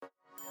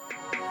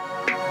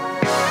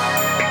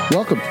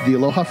Welcome to the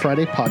Aloha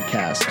Friday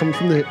podcast, coming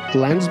from the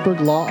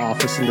Landsberg Law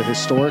Office in the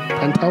historic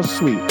penthouse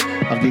suite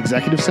of the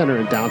Executive Center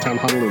in downtown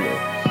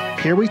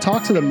Honolulu. Here we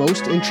talk to the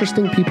most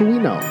interesting people we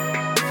know,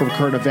 from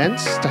current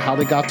events to how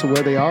they got to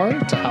where they are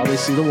to how they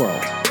see the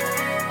world.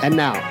 And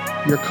now,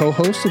 your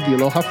co-hosts of the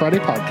Aloha Friday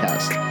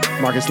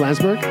podcast, Marcus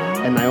Landsberg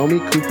and Naomi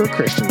Cooper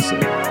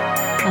Christensen.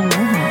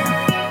 Aloha.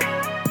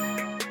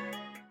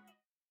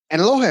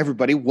 And aloha,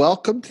 everybody.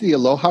 Welcome to the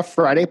Aloha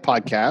Friday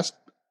podcast.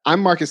 I'm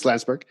Marcus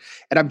Landsberg,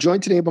 and I'm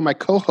joined today by my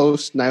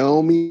co-host,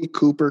 Naomi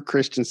Cooper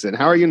Christensen.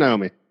 How are you,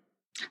 Naomi?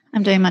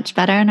 I'm doing much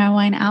better in our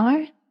wine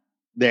hour.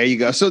 There you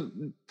go. So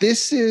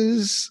this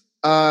is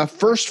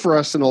first for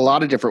us in a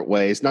lot of different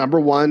ways. Number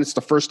one, it's the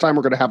first time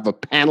we're going to have a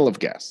panel of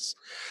guests.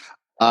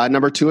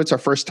 Number two, it's our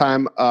first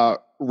time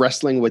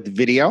wrestling with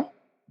video.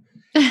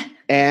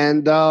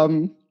 And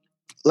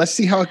let's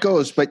see how it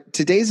goes. But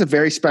today's a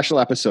very special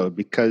episode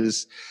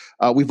because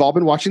we've all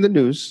been watching the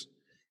news,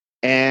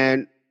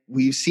 and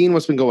we've seen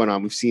what's been going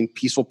on. We've seen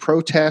peaceful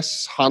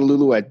protests.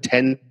 Honolulu had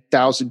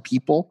 10,000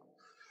 people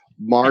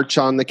march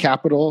on the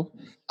Capitol.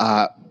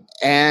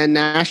 And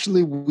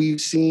nationally,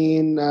 we've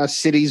seen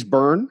cities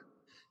burn.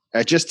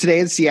 Just today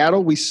in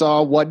Seattle, we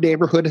saw one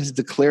neighborhood has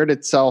declared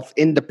itself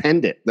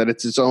independent, that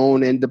it's its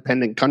own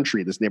independent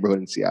country, this neighborhood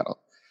in Seattle.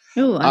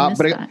 Ooh, I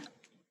missed that.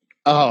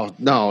 Oh,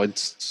 no,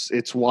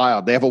 it's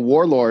wild. They have a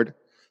warlord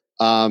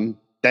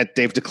that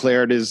they've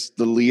declared is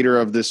the leader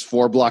of this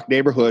 4-block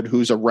neighborhood,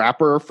 who's a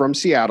rapper from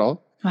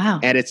Seattle. Wow.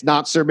 And it's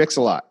not Sir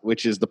Mix-a-Lot,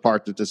 which is the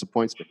part that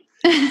disappoints me.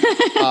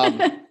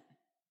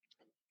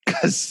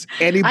 Because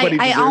anybody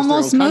I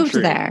almost their own moved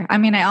country. there. I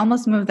mean, I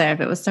almost moved there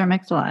if it was Sir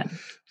Mix-a-Lot.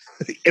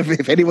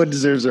 if anyone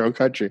deserves their own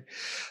country.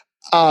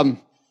 And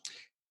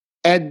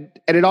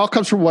it all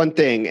comes from one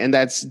thing, and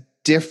that's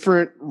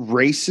different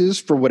races,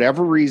 for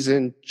whatever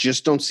reason,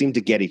 just don't seem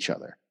to get each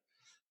other.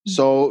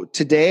 So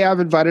today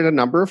I've invited a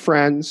number of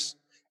friends,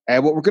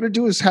 and what we're going to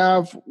do is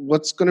have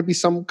what's going to be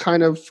some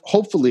kind of,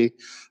 hopefully,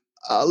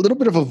 a little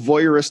bit of a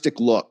voyeuristic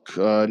look.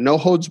 No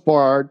holds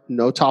barred,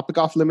 no topic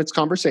off limits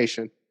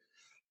conversation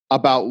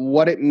about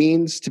what it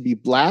means to be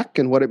Black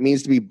and what it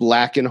means to be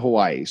Black in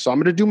Hawaii. So I'm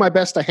going to do my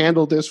best to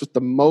handle this with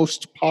the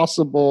most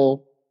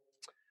possible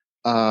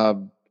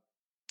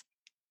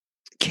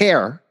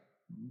care,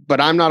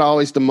 but I'm not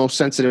always the most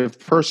sensitive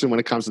person when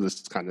it comes to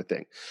this kind of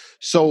thing.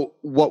 So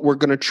what we're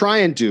going to try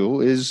and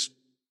do is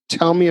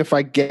tell me if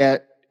I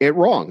get it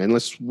wrong, and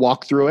let's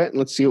walk through it and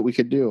let's see what we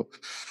could do.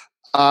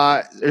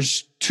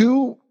 There's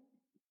two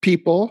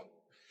people.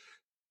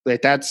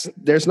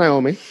 There's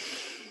Naomi.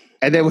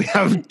 And then we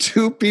have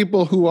two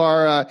people who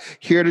are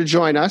here to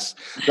join us.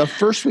 The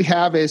first we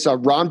have is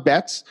Ron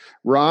Betts.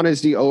 Ron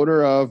is the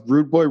owner of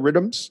Rude Boy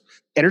Rhythms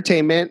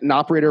Entertainment and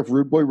operator of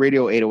Rude Boy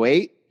Radio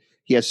 808.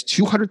 He has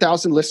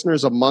 200,000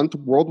 listeners a month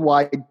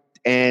worldwide,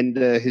 and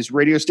his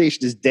radio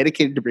station is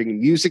dedicated to bringing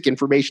music,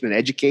 information, and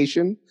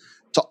education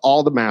to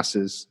all the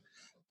masses.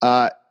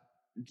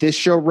 This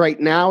show right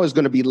now is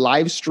going to be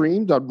live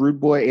streamed on Rude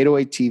Boy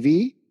 808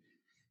 TV.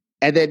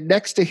 And then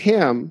next to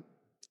him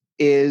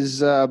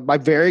is my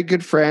very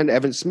good friend,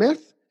 Evan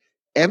Smith.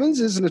 Evans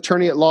is an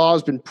attorney at law,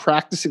 has been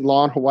practicing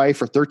law in Hawaii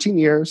for 13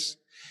 years.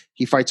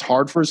 He fights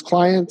hard for his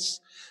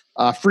clients'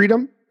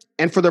 freedom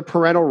and for their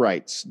parental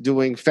rights,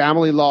 doing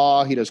family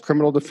law. He does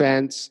criminal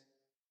defense.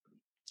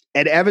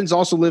 And Evans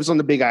also lives on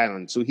the Big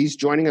Island. So he's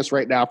joining us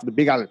right now for the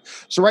Big Island.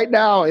 So right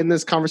now in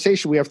this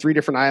conversation, we have 3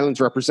 different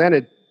islands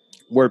represented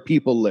where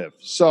people live.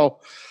 So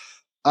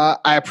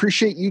I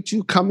appreciate you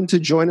two coming to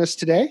join us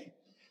today.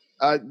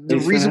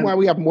 The reason why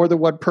we have more than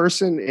one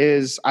person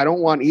is I don't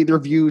want either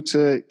of you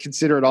to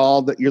consider at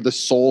all that you're the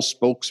sole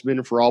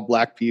spokesman for all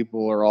Black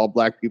people or all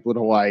Black people in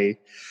Hawaii.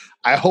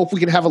 I hope we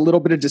can have a little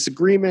bit of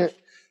disagreement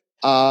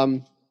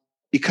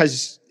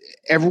because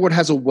everyone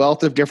has a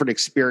wealth of different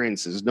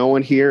experiences. No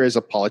one here is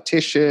a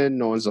politician.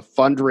 No one's a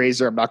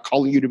fundraiser. I'm not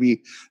calling you to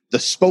be the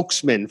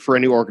spokesman for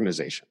any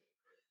organization.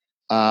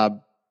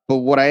 But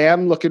what I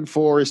am looking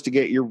for is to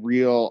get your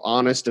real,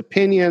 honest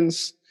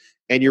opinions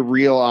and your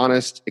real,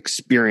 honest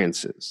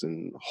experiences.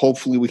 And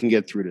hopefully we can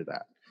get through to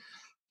that.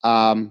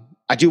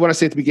 I do want to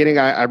say at the beginning,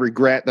 I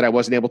regret that I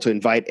wasn't able to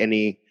invite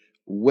any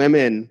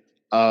women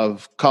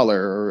of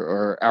color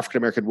or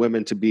African-American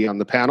women to be on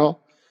the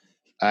panel.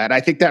 And I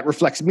think that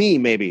reflects me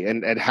maybe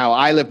and how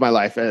I live my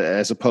life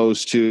as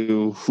opposed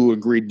to who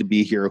agreed to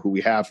be here or who we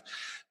have.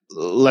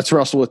 Let's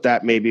wrestle with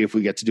that maybe if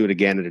we get to do it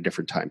again at a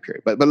different time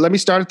period. But let me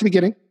start at the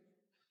beginning.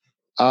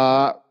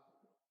 Ron,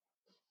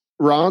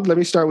 let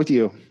me start with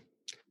you.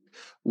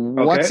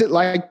 What's it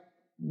like?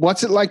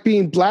 What's it like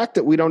being Black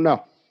that we don't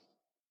know?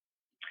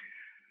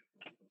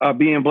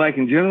 Being Black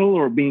in general,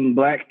 or being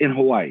Black in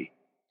Hawaii?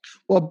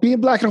 Well, being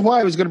Black in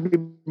Hawaii was going to be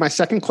my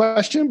second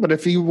question, but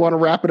if you want to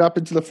wrap it up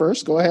into the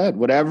first, go ahead.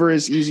 Whatever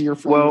is easier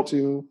for you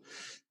to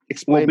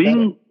explain.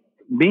 Well,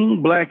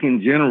 being Black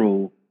in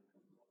general,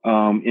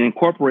 it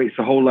incorporates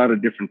a whole lot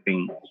of different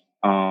things.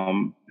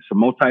 It's a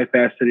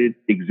multifaceted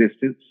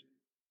existence,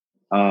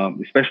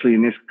 especially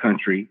in this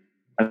country.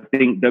 I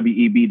think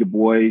W.E.B. Du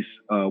Bois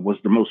was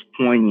the most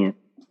poignant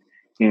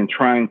in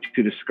trying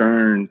to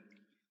discern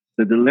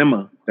the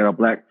dilemma that a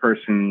Black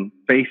person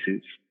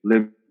faces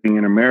living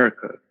in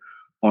America.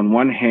 On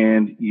one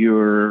hand,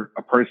 you're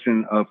a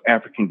person of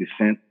African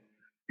descent,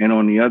 and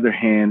on the other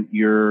hand,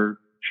 you're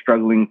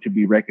struggling to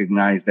be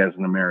recognized as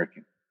an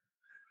American.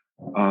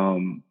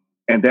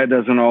 And that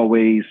doesn't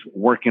always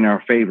work in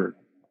our favor.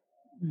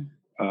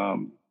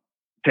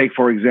 Take,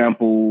 for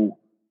example,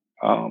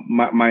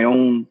 my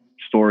own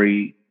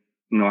story.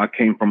 You know, I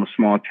came from a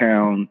small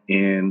town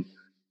in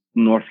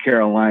North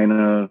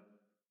Carolina,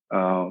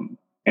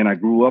 and I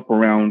grew up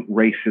around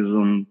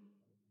racism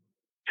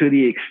to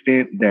the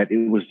extent that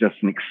it was just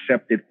an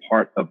accepted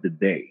part of the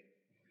day.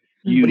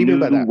 What do you mean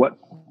by that?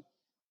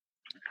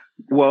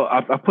 Well,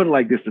 I put it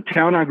like this. The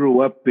town I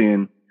grew up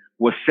in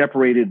was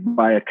separated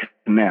by a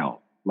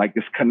canal. Like,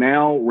 this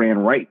canal ran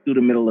right through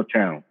the middle of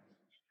town.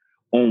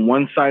 On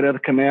one side of the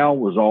canal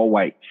was all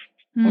whites.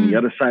 On the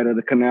other side of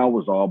the canal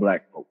was all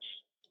Black folks.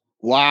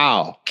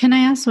 Wow. Can I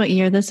ask what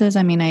year this is?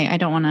 I mean, I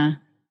don't want to.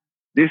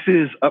 This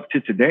is up to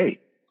today.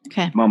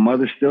 Okay. My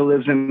mother still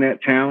lives in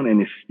that town,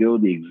 and it's still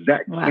the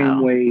exact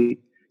same way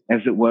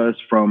as it was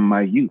from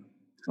my youth.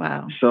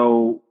 Wow.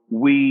 So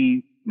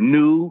we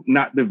knew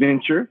not to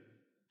venture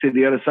to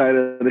the other side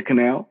of the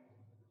canal,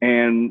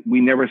 and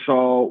we never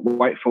saw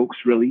white folks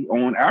really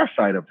on our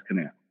side of the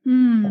canal.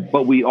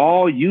 But we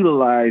all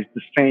utilized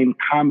the same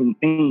common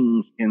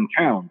things in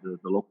town: the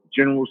local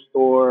general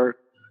store,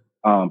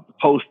 the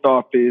post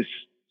office,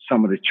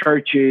 some of the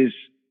churches,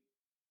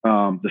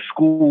 the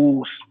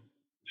schools,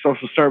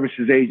 social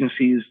services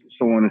agencies,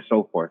 so on and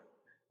so forth.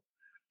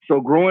 So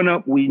growing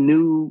up, we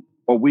knew,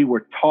 or we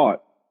were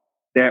taught,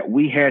 that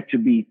we had to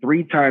be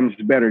 3 times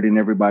better than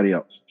everybody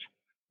else.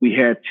 We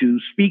had to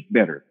speak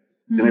better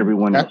than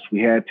everyone else. We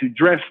had to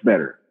dress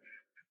better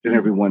than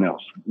everyone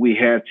else. We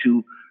had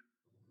to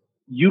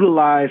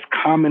utilize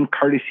common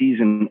courtesies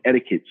and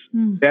etiquettes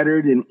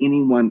better than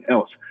anyone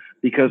else,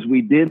 because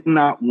we did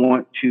not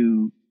want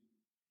to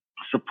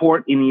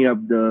support any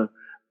of the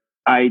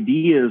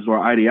ideas or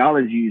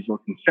ideologies or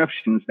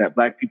conceptions that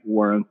Black people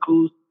were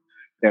uncouth,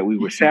 that we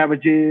were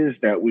savages,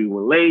 that we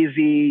were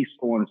lazy,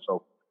 so on and so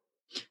forth.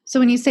 So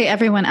when you say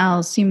everyone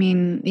else, you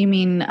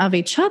mean of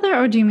each other,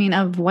 or do you mean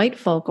of white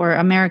folk or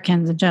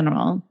Americans in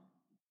general?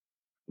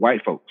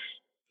 White folks.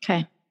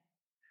 Okay.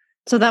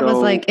 So that was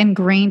like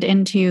ingrained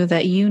into you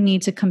that you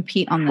need to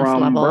compete on this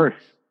level.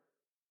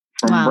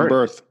 From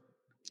birth.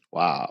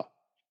 Wow.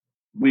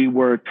 We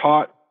were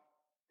taught,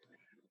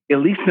 at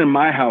least in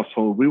my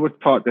household, we were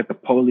taught that the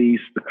police,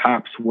 the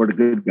cops were the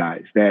good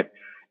guys. That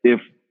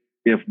if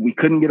we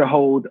couldn't get a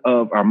hold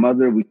of our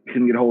mother, we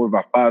couldn't get a hold of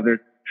our father,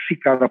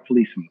 seek out a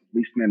policeman. A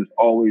policeman is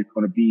always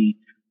going to be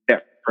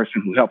that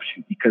person who helps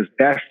you, because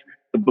that's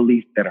the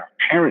belief that our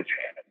parents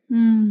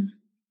had.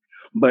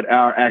 But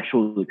our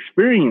actual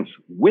experience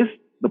with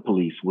the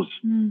police was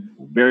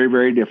very,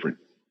 very different.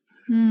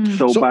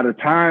 So by the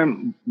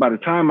time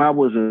I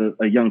was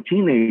a young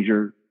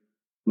teenager,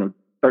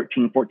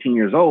 13, 14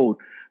 years old,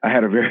 I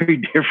had a very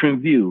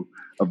different view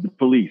of the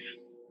police.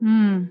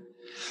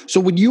 So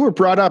when you were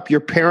brought up, your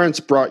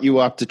parents brought you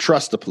up to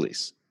trust the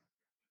police?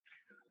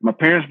 My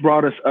parents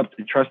brought us up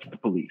to trust the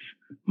police.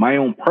 My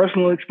own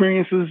personal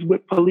experiences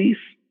with police,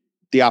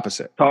 the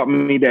opposite, taught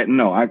me that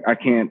no, I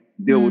can't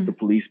deal with the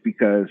police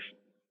because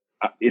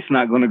it's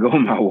not going to go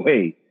my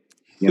way,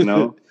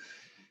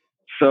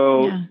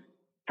 So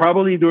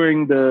probably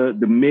during the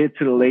mid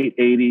to the late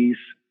 80s,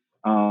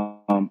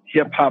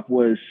 hip hop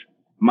was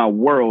my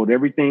world.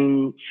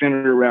 Everything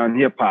centered around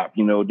hip hop.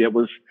 There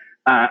was,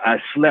 I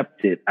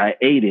slept it, I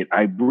ate it,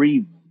 I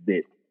breathed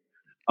it.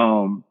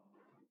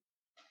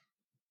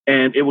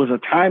 And it was a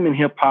time in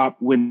hip hop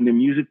when the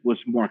music was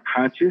more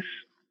conscious,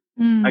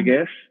 I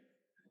guess.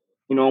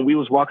 We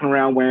was walking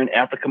around wearing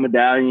Africa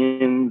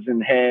medallions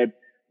and had,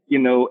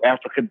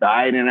 Africa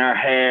dyed in our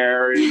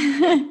hair.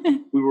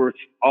 And we were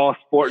all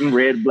sporting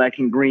red, black,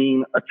 and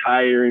green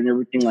attire and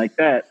everything like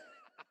that.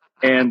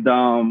 And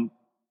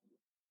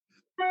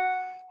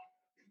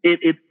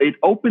it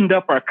opened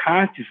up our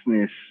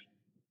consciousness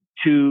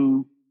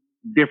to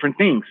different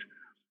things.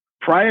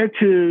 Prior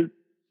to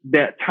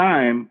that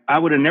time, I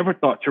would have never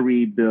thought to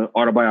read the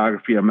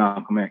autobiography of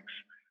Malcolm X.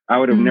 I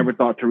would have never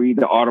thought to read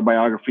the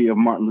autobiography of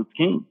Martin Luther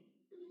King.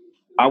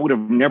 I would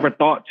have never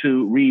thought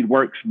to read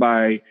works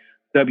by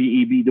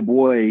W.E.B. Du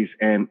Bois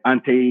and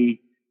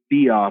Ante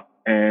Diop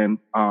and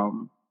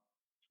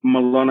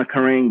Malona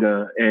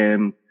Karenga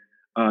and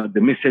The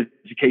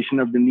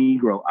Miseducation of the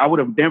Negro. I would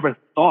have never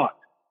thought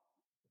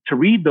to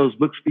read those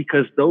books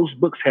because those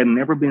books had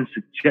never been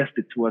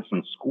suggested to us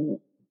in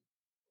school,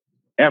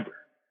 ever.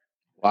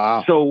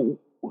 Wow. So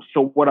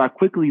what I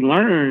quickly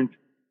learned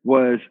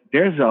was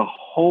there's a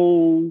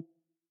whole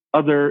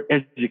other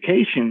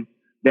education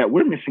that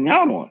we're missing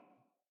out on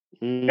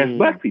as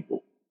Black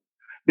people.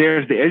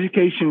 There's the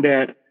education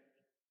that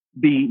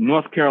the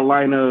North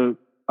Carolina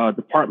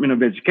Department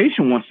of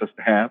Education wants us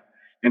to have.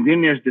 And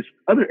then there's this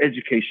other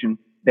education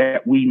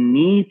that we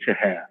need to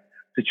have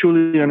to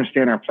truly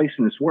understand our place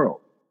in this world.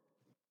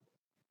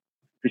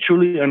 To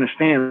truly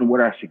understand what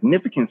our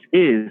significance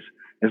is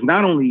as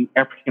not only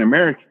African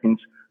Americans,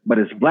 but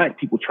as Black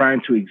people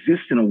trying to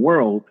exist in a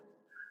world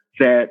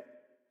that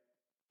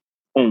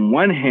on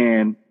one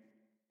hand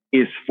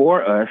is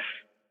for us,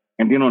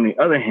 and then on the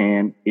other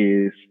hand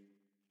is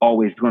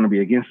always going to be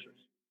against us.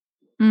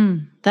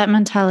 That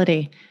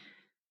mentality,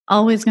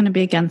 always going to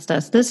be against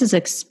us. This is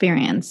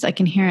experience. I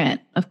can hear it,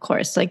 of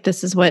course. Like,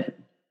 this is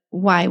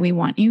why we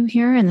want you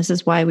here, and this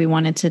is why we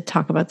wanted to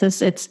talk about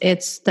this.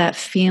 It's that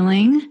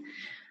feeling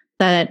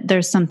that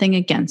there's something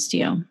against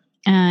you,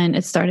 and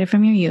it started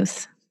from your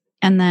youth,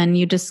 and then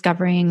you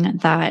discovering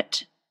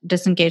that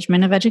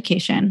disengagement of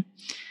education.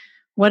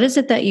 What is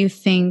it that you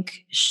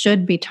think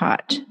should be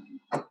taught?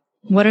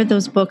 What are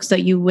those books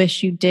that you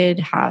wish you did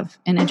have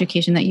in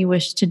education that you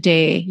wish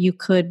today you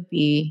could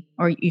be,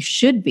 or you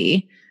should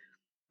be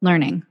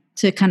learning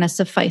to kind of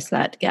suffice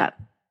that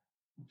gap?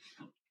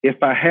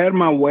 If I had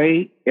my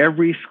way,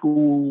 every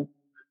school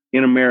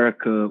in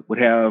America would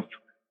have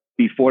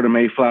Before the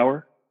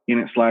Mayflower in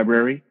its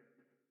library.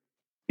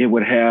 It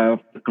would have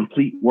the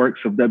complete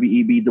works of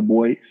W.E.B. Du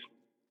Bois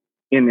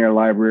in their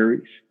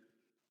libraries.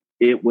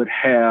 It would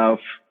have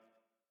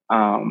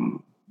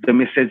The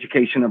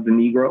Miseducation of the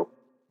Negro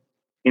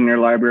in their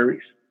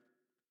libraries.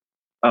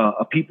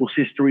 A People's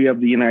History of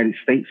the United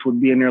States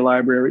would be in their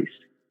libraries.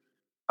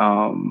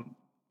 And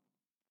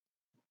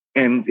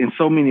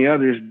so many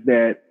others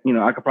that,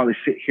 I could probably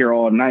sit here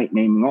all night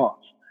naming off.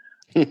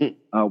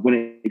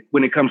 When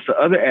it comes to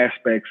other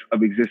aspects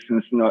of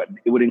existence,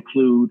 it would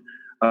include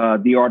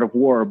The Art of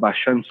War by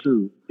Sun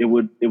Tzu. It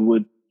would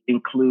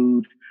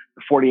include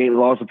The 48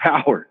 Laws of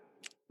Power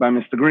by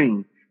Mr.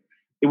 Green.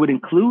 It would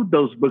include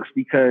those books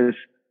because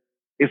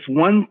it's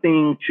one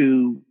thing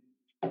to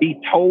be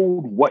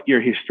told what your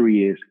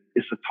history is.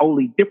 It's a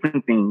totally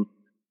different thing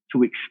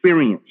to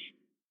experience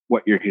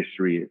what your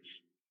history is.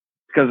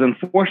 Because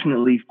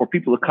unfortunately, for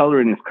people of color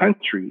in this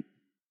country,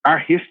 our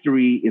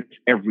history is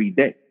every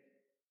day.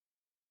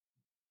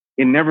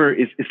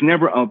 It's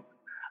never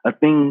a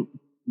thing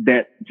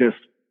that just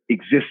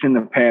exists in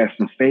the past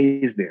and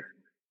stays there,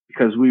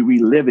 because we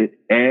relive it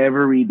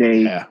every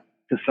day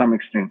to some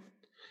extent.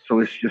 So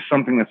it's just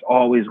something that's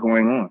always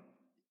going on.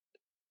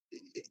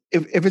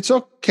 If it's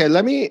okay,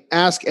 let me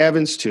ask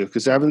Evans too,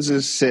 because Evans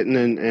is sitting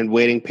and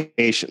waiting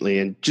patiently,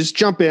 and just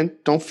jump in.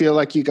 Don't feel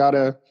like you got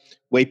to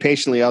wait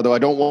patiently, although I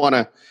don't want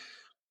to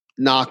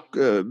knock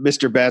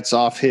Mr. Betts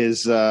off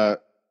his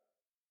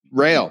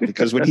rail,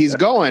 because when he's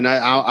going,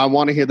 I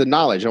want to hear the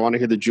knowledge. I want to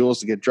hear the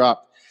jewels to get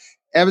dropped.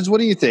 Evans, what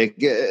do you think?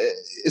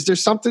 Is there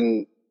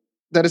something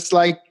that it's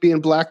like being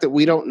Black that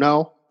we don't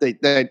know,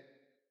 that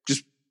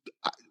just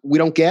we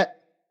don't get?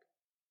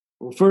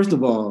 Well, first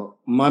of all,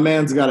 my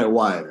man's got it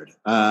wired.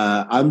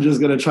 I'm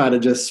just going to try to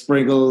just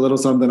sprinkle a little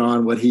something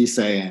on what he's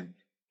saying.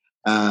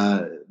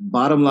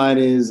 Bottom line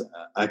is,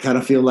 I kind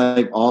of feel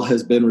like all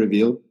has been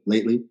revealed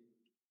lately.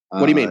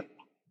 What do you mean?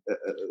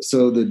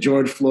 So the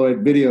George Floyd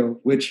video,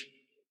 which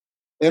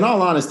in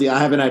all honesty, I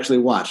haven't actually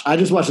watched. I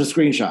just watched a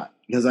screenshot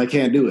because I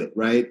can't do it,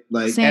 right?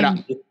 Like,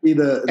 Same.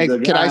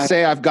 Can I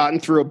say I've gotten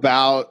through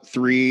about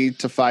 3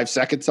 to 5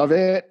 seconds of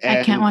it? And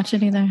I can't watch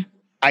it either.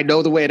 I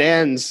know the way it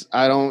ends.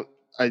 I don't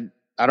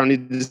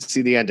need to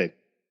see the ending.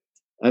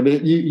 I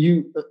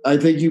mean, I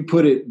think you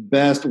put it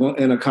best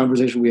in a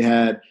conversation we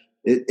had.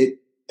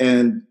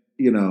 And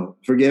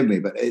forgive me,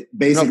 but it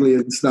basically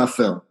is a snuff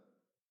film.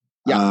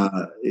 Yeah,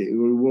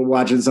 we're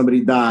watching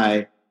somebody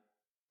die,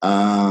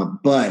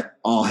 but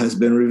all has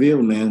been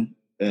revealed, man.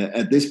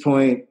 At this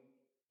point,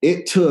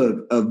 it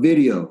took a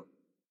video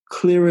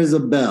clear as a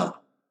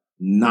bell,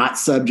 not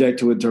subject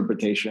to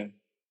interpretation,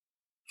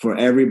 for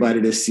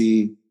everybody to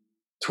see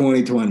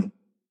 2020,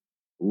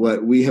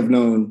 what we have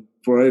known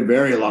for a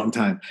very long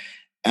time.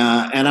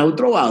 And I would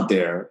throw out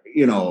there,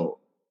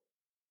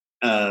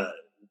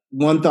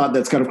 one thought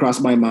that's kind of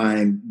crossed my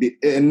mind,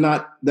 and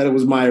not that it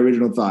was my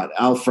original thought.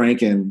 Al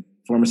Franken,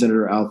 former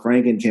Senator Al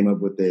Franken, came up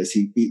with this.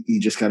 He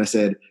just kind of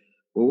said,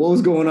 well, what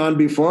was going on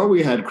before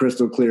we had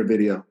crystal clear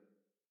video?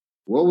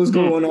 What was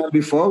going on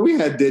before we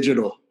had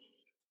digital?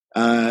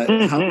 How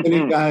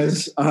many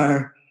guys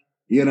are,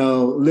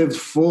 lived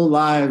full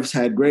lives,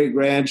 had great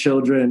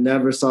grandchildren,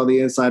 never saw the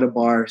inside of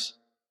bars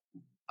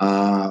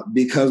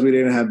because we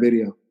didn't have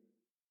video.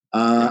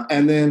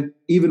 And then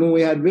even when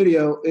we had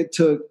video, it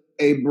took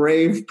a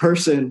brave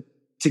person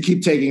to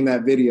keep taking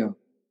that video.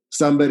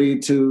 Somebody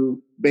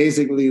to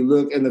basically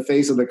look in the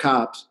face of the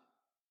cops,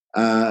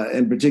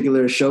 in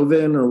particular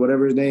Chauvin or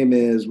whatever his name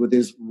is, with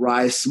his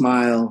wry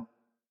smile,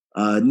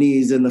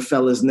 knees in the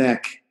fella's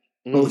neck,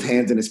 both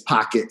hands in his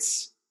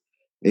pockets,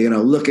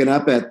 looking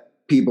up at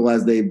people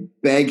as they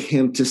beg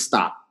him to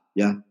stop.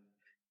 Yeah.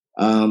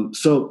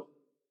 So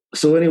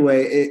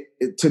anyway,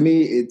 to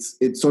me,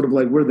 it's sort of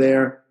like we're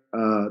there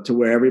to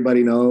where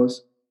everybody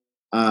knows.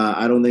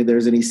 I don't think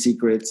there's any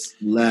secrets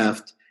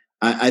left.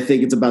 I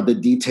think it's about the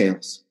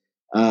details.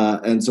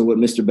 And so what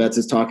Mr. Betts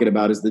is talking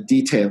about is the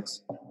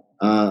details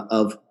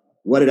of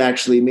what it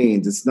actually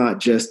means. It's not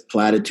just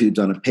platitudes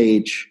on a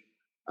page,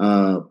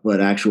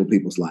 but actual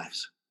people's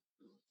lives.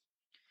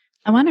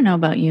 I want to know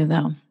about you,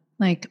 though.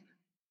 Like,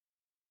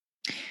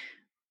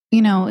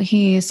 You know,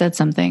 he said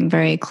something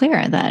very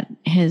clear that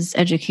his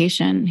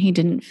education he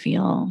didn't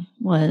feel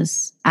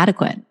was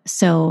adequate.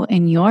 So,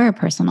 in your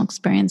personal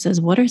experiences,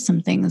 what are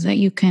some things that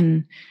you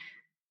can,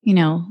 you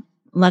know,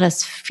 let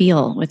us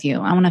feel with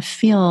you? I want to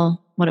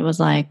feel what it was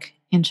like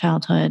in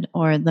childhood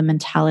or the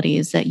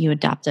mentalities that you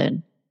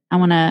adapted. I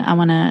want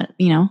to,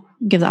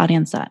 give the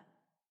audience that.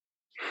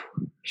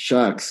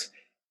 Shucks.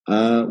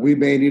 We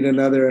may need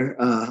another.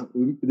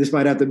 This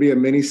might have to be a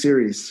mini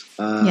series.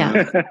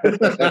 Yeah,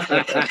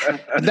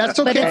 That's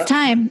okay. but it's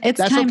time. It's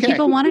That's time. okay.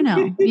 People want to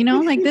know. You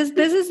know, like this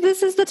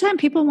is the time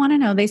people want to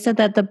know. They said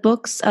that the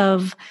books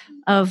of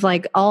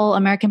like all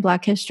American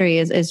Black history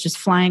is just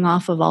flying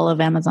off of all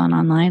of Amazon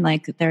online.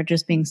 Like they're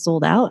just being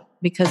sold out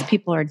because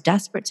people are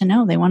desperate to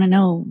know. They want to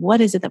know, what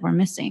is it that we're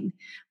missing?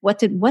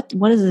 What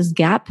is this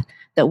gap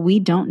that we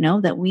don't know,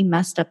 that we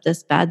messed up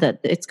this bad that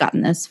it's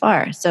gotten this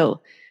far?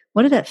 So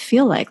what did that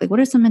feel like? Like,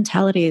 what are some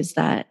mentalities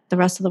that the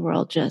rest of the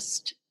world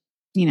just,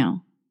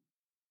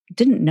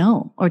 didn't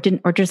know or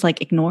just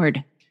like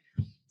ignored?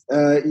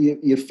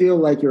 You feel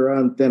like you're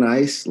on thin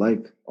ice,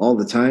 like all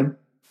the time.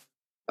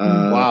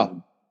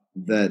 Wow.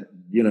 That,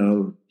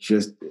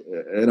 just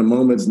at a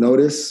moment's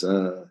notice,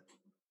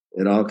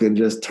 it all can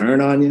just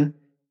turn on you.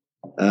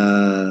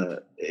 How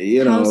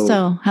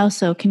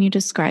so? Can you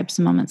describe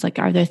some moments? Like,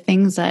 are there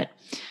things that,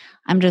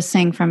 I'm just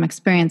saying from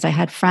experience, I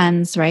had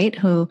friends, right,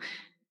 who,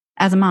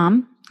 as a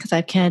mom, because I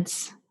have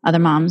kids, other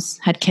moms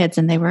had kids,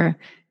 and they were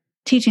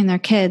teaching their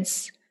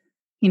kids,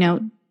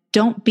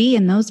 don't be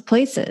in those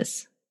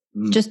places.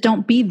 Just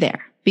don't be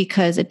there,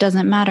 because it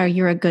doesn't matter.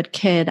 You're a good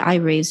kid. I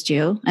raised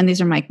you. And these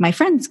are my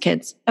friends'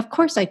 kids. Of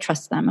course I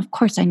trust them. Of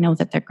course I know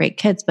that they're great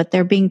kids, but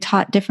they're being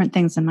taught different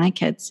things than my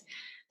kids.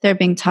 They're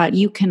being taught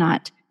you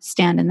cannot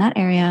stand in that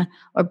area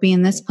or be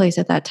in this place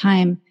at that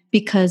time,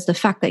 because the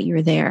fact that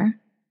you're there,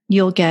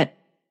 you'll get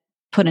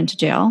put into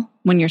jail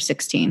when you're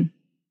 16.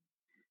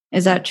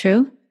 Is that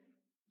true?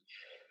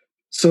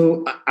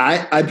 So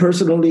I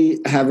personally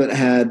haven't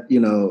had,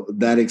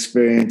 that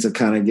experience of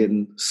kind of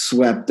getting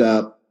swept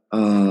up,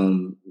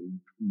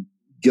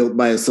 guilt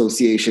by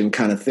association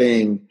kind of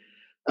thing.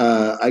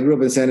 I grew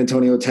up in San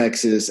Antonio,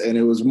 Texas, and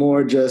it was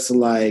more just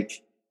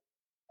like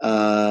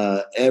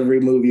every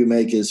move you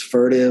make is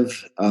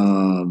furtive.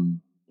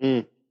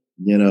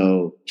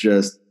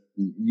 Just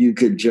you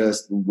could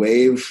just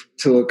wave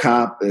to a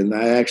cop. And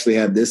I actually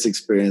had this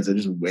experience. I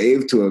just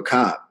waved to a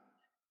cop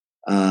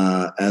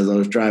as I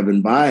was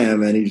driving by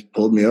him, and he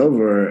pulled me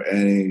over,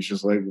 and he's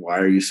just like, "Why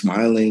are you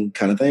smiling?"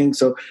 kind of thing.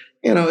 So,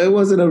 it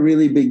wasn't a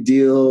really big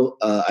deal.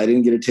 I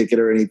didn't get a ticket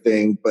or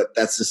anything, but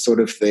that's the sort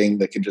of thing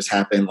that could just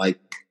happen, like,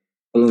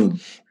 boom.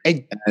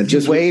 And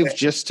just wave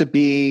just to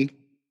be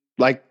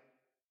like,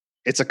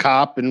 it's a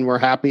cop and we're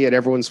happy and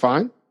everyone's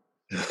fine.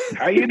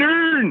 How you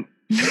doing?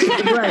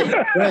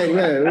 Right.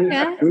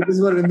 Yeah. We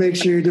just wanted to make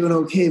sure you're doing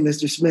okay,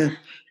 Mr. Smith.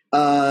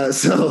 Wow.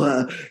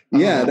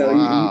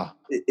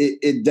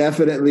 It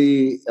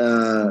definitely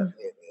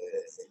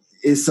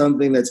is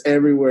something that's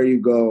everywhere you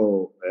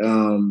go.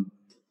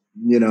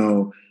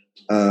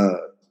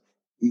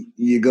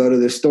 You go to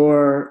the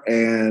store,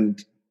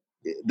 and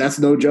that's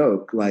no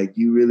joke. Like,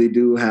 you really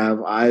do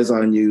have eyes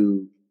on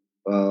you,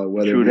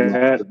 whether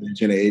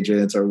it's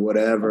agents or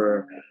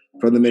whatever,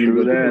 from the minute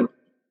you go.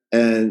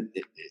 And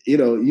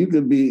you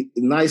could be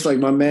nice like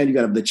my man. You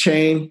got the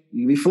chain.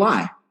 You can be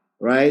fly,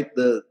 right?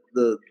 The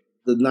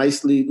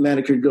nicely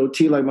manicured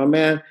goatee like my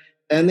man,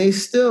 and they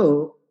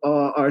still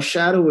are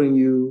shadowing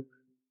you.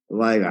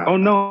 Like, oh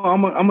no,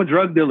 I'm a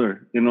drug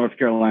dealer in North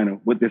Carolina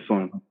with this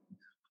one,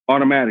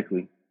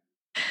 automatically.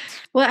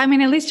 Well, I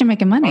mean, at least you're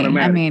making money.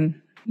 I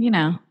mean,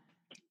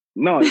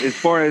 No, as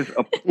far as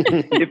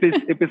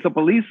if it's a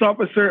police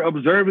officer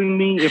observing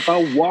me, if I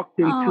walked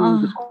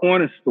into the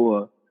corner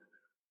store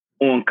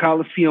on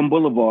Coliseum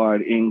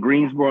Boulevard in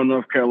Greensboro,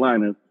 North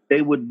Carolina,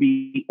 they would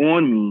be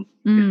on me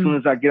as soon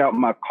as I get out of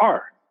my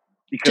car.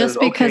 Because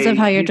of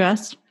how you're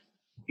dressed?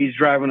 He's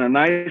driving a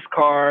nice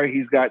car.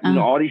 He's got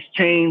all these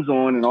chains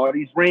on and all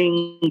these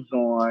rings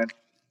on.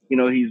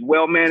 He's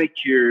well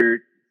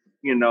manicured.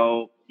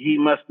 He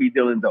must be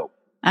dealing dope.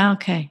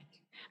 Okay.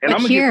 And I'm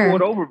going to get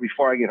pulled over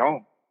before I get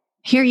home.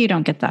 Here you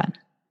don't get that?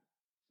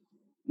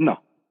 No.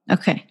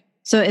 Okay.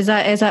 So is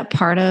that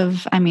part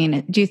of,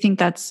 do you think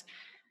that's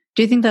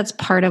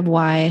part of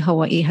why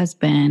Hawaii has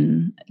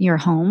been your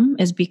home,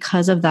 is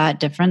because of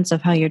that difference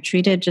of how you're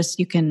treated? Just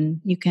you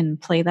can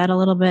play that a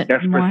little bit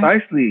more?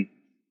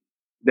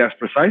 That's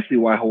precisely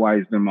why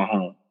Hawaii's been my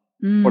home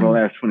for the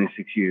last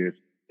 26 years.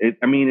 In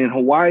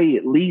Hawaii,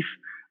 at least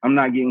I'm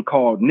not getting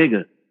called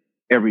nigga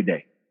every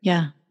day.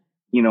 Yeah.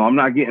 I'm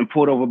not getting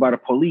pulled over by the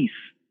police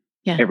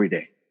every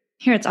day.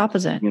 Here it's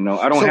opposite.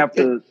 I don't have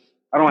to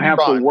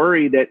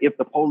worry that if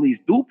the police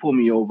do pull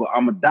me over,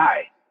 I'm gonna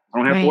die. I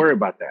don't have to worry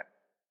about that.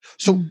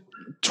 So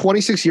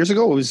 26 years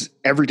ago, it was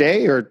every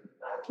day or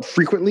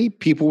frequently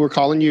people were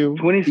calling you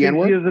 26 the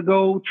N-word? years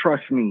ago,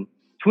 trust me.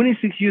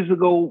 26 years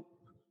ago,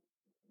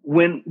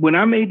 when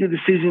I made the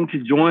decision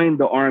to join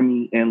the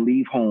Army and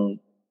leave home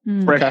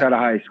fresh out of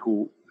high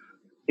school,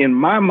 in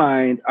my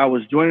mind, I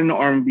was joining the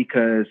Army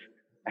because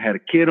I had a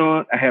kid.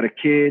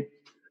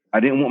 I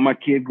didn't want my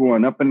kid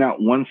growing up in that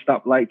one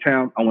stoplight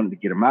town. I wanted to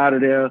get him out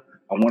of there.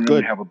 I wanted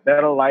him to have a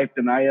better life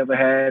than I ever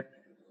had.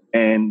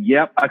 And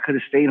yep, I could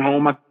have stayed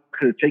home. I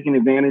could have taken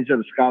advantage of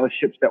the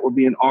scholarships that were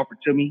being offered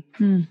to me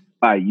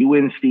by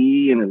UNC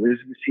and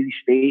Elizabeth City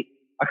State.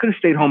 I could have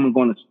stayed home and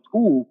gone to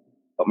school,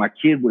 but my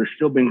kid would have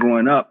still been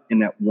growing up in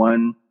that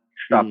one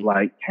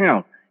stoplight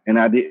town. And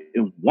I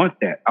didn't want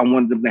that. I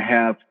wanted them to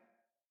have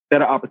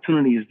better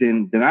opportunities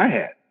than I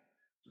had.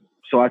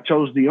 So I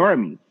chose the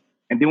Army.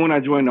 And then when I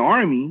joined the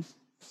Army,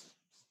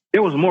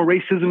 there was more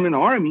racism in the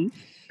Army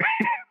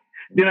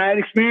than I had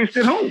experienced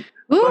at home.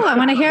 Ooh, I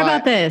want to hear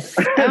about this.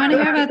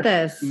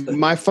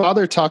 My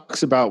father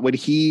talks about when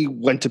he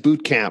went to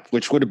boot camp,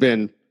 which would have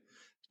been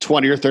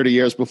 20 or 30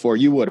 years before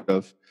you would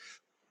have.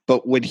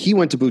 But when he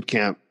went to boot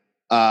camp,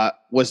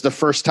 was the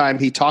first time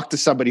he talked to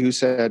somebody who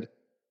said,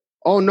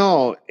 oh,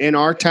 no, in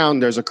our town,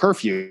 there's a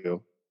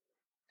curfew.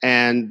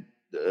 And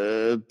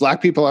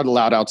black people aren't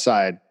allowed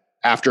outside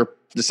after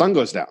the sun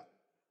goes down.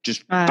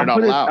 Just they're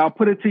not allowed. I'll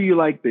put it to you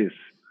like this.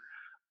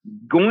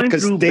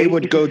 Because they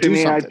would go do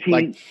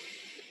something.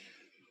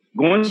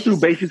 Going through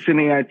basics in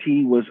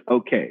AIT was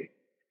okay.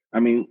 I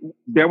mean,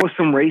 there were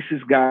some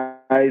racist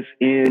guys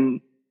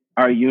in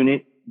our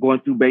unit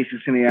going through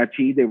basics in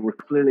AIT. They were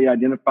clearly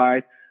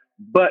identified.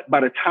 But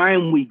by the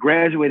time we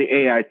graduated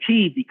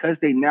AIT, because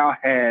they now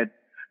had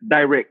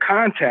direct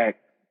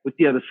contact with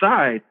the other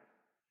side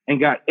and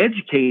got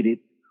educated,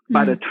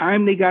 by the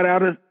time they got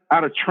out of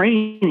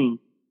training,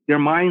 their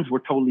minds were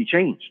totally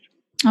changed.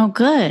 Oh,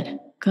 good.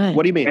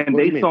 What do you mean? And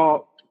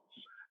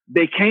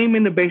they came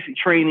into basic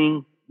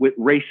training with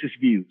racist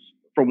views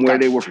from where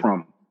they were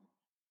from.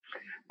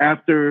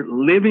 After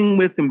living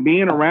with and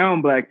being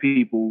around black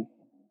people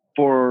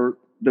for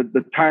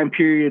the time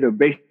period of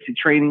basic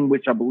training,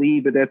 which I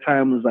believe at that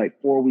time was like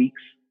 4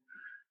 weeks,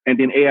 and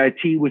then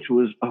AIT, which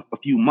was a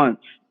few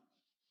months,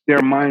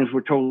 their minds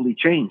were totally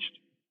changed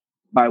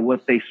by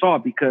what they saw,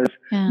 because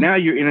now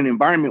you're in an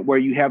environment where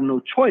you have no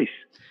choice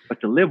but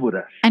to live with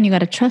us. And you got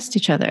to trust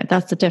each other.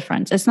 That's the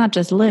difference. It's not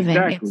just living.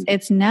 Exactly.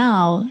 It's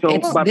now. So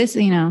So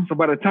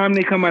by the time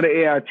they come out of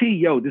AIT,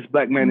 this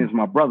black man is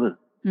my brother.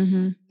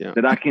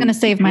 That I can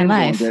save my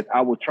life. That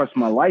I will trust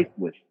my life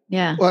with.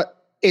 Yeah. Well,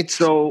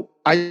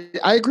 I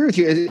agree with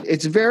you.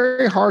 It's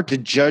very hard to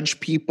judge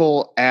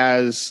people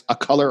as a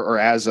color or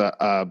as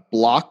a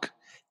block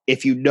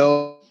if you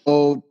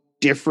know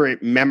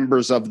different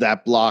members of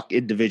that block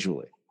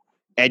individually,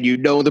 and you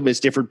know them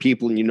as different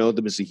people, and you know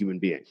them as a human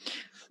being.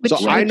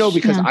 I know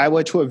because I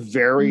went to a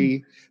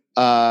very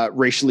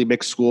racially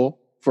mixed school,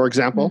 for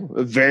example,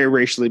 a very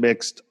racially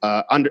mixed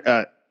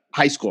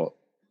high school.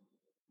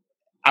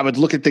 I would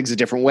look at things a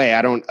different way.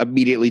 I don't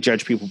immediately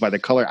judge people by the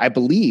color. I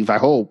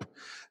hope,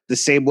 the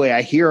same way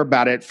I hear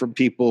about it from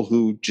people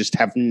who just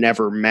have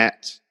never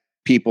met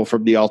people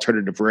from the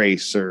alternative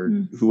race or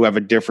who have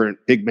a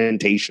different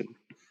pigmentation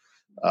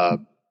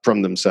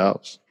from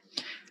themselves.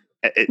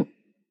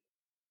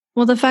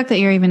 Well, the fact that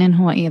you're even in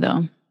Hawaii,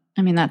 though,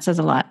 I mean, that says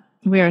a lot.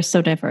 We are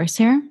so diverse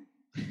here.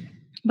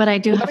 But I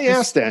do have to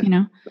ask that.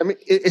 I mean,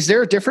 is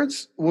there a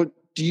difference?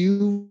 Do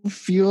you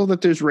feel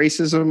that there's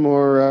racism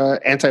or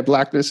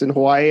anti-blackness in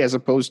Hawaii as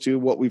opposed to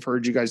what we've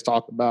heard you guys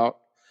talk about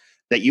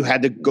that you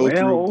had to go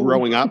through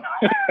growing up?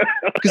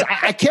 Because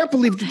I can't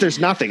believe that there's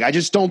nothing. I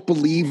just don't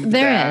believe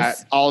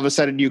that all of a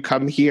sudden you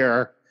come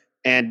here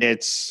and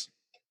it's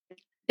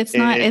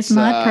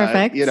not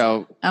perfect.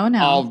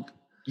 All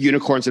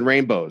unicorns and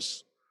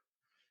rainbows.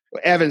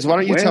 Evans, why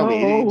don't you tell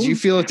me? Do you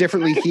feel it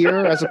differently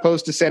here as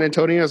opposed to San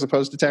Antonio, as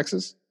opposed to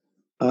Texas?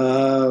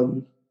 We're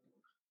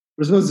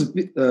supposed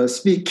to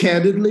speak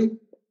candidly.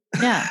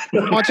 Yeah.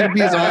 I want you to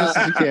be as honest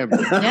as you can.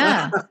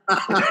 Yeah.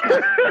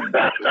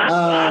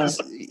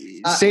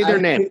 Say their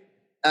name.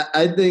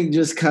 I think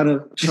just kind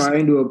of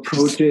trying to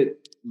approach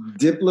it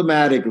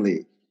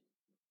diplomatically.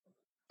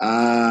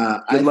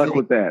 Good luck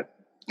with that.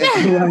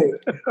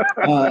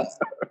 Right.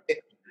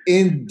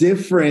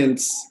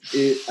 Indifference,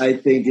 I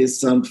think, is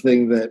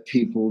something that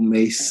people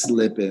may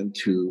slip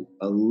into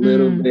a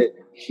little bit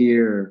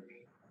here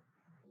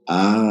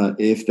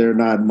if they're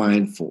not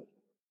mindful.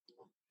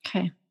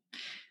 Okay.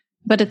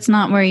 But it's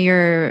not where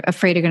you're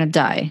afraid you're going to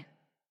die.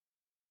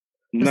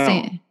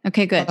 No.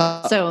 Okay, good.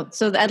 So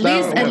at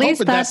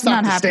least that's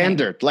not the happening.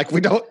 Standard. Like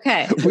we don't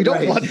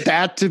want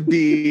that to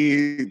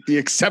be the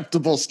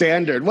acceptable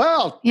standard.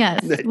 Well,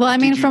 yes. Well, I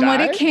mean, from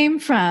what it came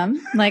from,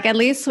 like at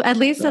least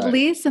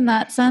in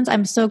that sense,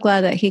 I'm so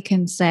glad that he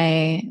can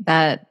say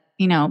that,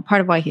 part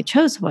of why he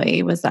chose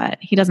Hawaii was that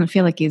he doesn't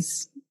feel like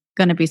he's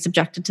going to be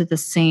subjected to the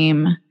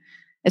same.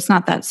 It's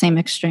not that same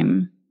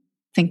extreme.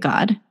 Thank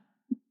God.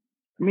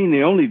 I mean,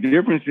 the only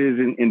difference is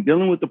in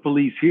dealing with the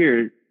police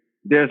here,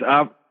 there's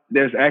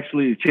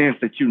actually a chance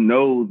that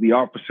the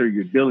officer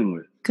you're dealing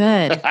with.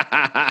 Good.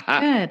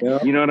 Good.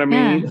 You know what I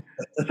mean?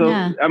 Yeah. So,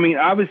 I mean,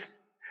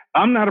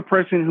 I'm not a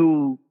person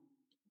who,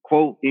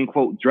 quote,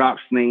 unquote,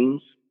 drops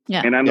names.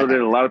 Yeah. And I know that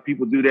a lot of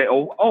people do that.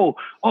 Oh,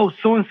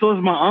 so-and-so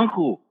is my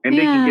uncle. And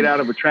they can get out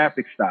of a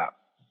traffic stop.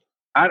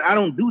 I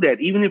don't do that.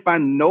 Even if I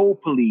know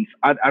police,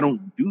 I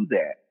don't do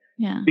that.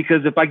 Yeah.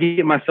 Because if I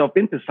get myself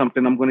into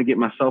something, I'm going to get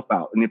myself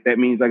out. And if that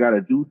means I got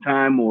to do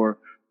time or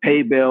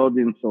pay bail,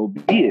 then so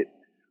be it.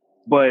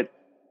 But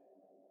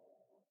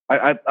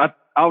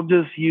I'll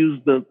just use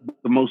the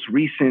most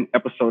recent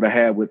episode I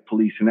had with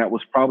police, and that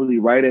was probably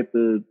right at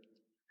the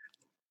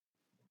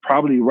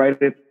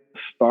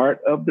start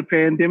of the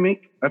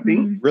pandemic, I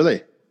think.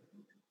 Really?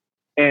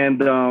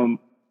 And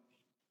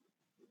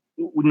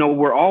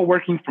we're all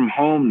working from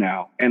home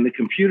now, and the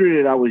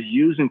computer that I was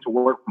using to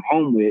work from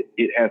home with,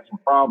 it had some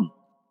problems.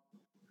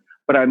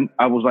 But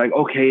I was like,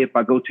 okay, if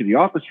I go to the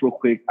office real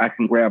quick, I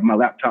can grab my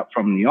laptop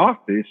from the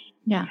office,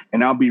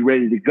 and I'll be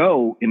ready to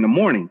go in the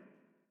morning.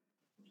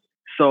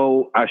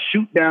 So I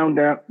shoot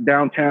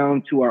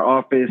downtown to our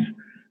office,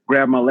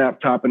 grab my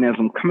laptop, and as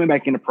I'm coming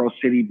back into Pro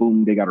City,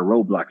 boom, they got a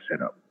roadblock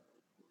set up.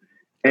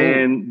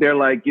 And they're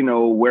like,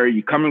 where are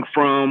you coming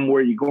from?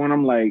 Where are you going?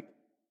 I'm like,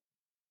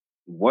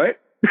 what?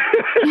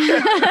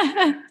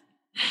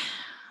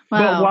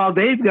 Wow.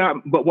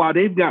 But while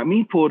they've got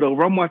me pulled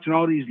over, I'm watching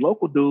all these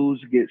local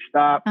dudes get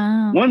stopped.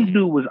 Oh, okay. One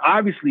dude was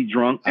obviously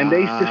drunk, and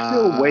they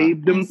still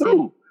waved them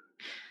through.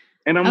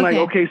 And I'm like,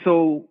 okay,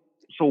 so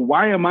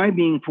why am I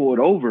being pulled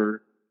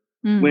over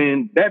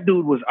when that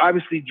dude was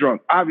obviously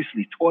drunk,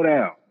 obviously tore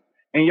down,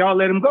 and y'all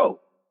let him go?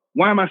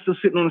 Why am I still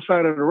sitting on the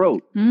side of the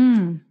road?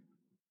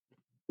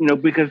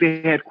 Because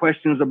they had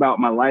questions about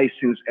my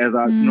license. As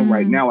I,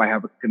 right now I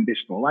have a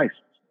conditional license.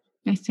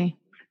 I see.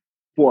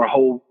 For a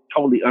whole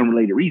totally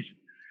unrelated reason.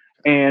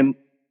 And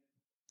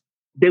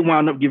they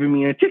wound up giving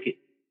me a ticket.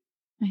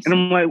 And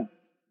I'm like,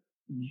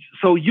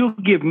 so you'll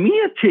give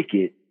me a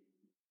ticket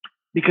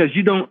because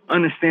you don't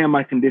understand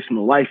my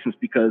conditional license,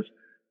 because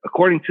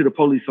according to the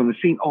police on the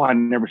scene, I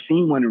never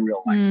seen one in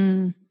real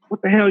life.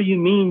 What the hell you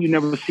mean you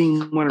never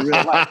seen one in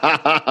real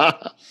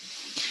life?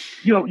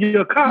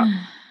 You're a cop.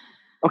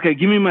 Okay,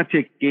 give me my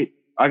ticket.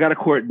 I got a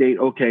court date.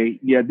 Okay,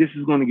 yeah, this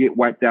is going to get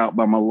wiped out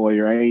by my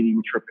lawyer. I ain't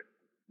even tripping.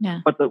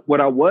 Yeah. But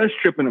what I was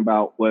tripping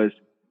about was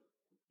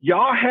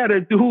y'all had a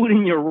dude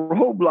in your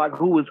roadblock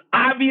who was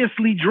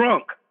obviously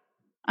drunk.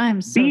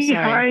 I'm so sorry.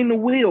 Behind the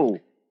wheel.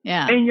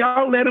 Yeah. And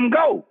y'all let him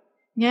go.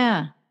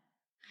 Yeah.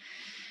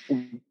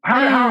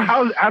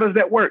 How does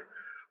that work?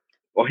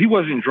 Well, he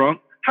wasn't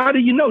drunk. How do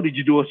you know? Did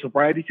you do a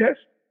sobriety test?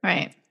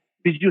 Right.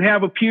 Did you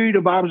have a period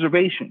of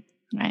observation?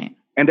 Right.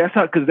 And that's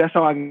how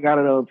I got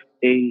out of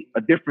a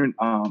different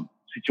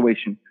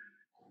situation.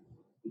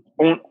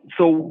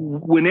 So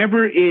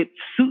whenever it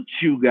suits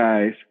you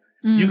guys,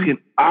 you can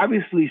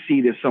obviously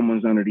see that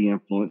someone's under the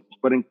influence.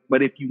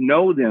 But if you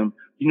know them,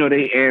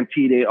 they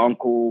auntie, they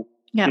uncle,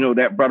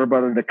 that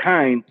brother, the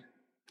kind.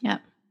 Yeah.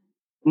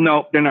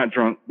 No, they're not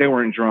drunk. They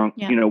weren't drunk.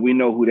 Yeah. We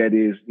know who that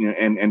is,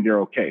 and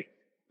they're okay.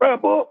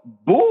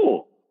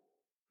 Bull.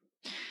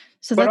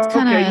 So that's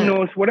kind of,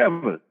 it's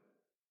whatever.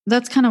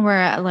 That's kind of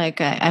where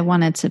I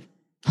wanted to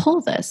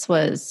pull this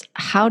was,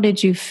 how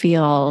did you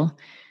feel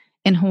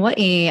in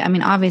Hawaii? I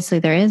mean, obviously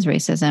there is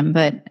racism,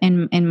 but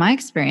in my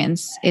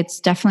experience, it's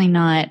definitely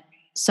not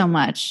so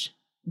much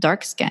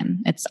dark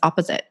skin. It's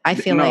opposite. I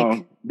feel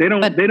like they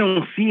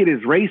don't see it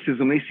as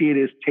racism. They see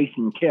it as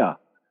taking care.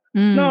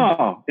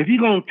 No, if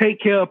you're going to take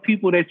care of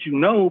people that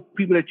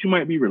people that you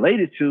might be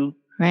related to,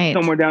 right,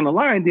 somewhere down the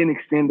line, then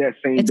extend that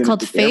same. It's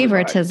called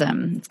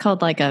favoritism. It's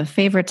called like a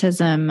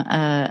favoritism,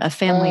 a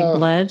family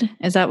blood.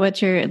 Is that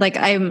what you're like?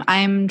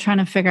 I'm trying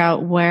to figure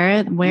out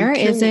where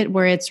is it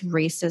where it's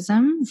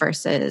racism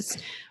versus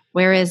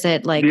where is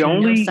it like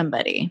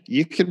somebody?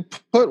 You can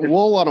put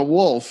wool on a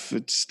wolf.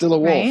 It's still a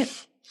wolf.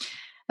 Right?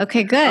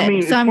 Okay, good. I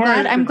mean, so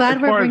I'm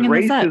glad we're bringing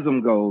this up. As far as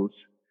racism goes,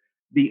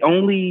 the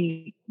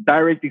only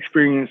direct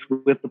experience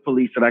with the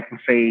police that I can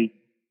say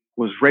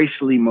was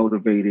racially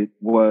motivated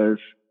was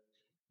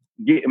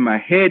getting my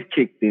head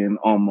kicked in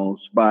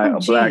almost by a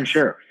black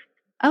sheriff.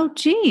 Oh,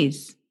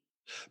 geez.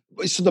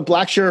 So the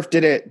black sheriff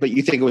did it, but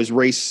you think it was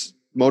race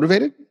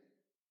motivated?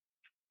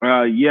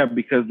 Yeah,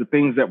 because the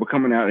things that were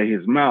coming out of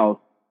his mouth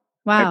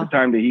at the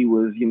time that he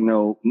was,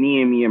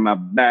 kneeing me in my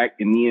back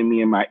and kneeing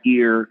me in my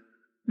ear,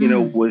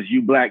 was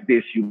you black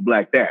this, you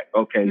black that.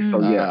 Okay,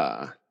 so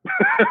yeah.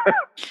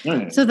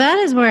 So that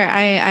is where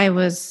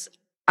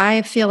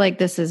I feel like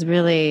this is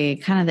really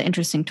kind of the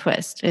interesting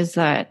twist, is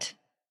that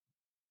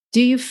do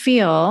you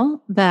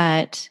feel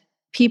that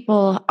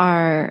people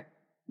are,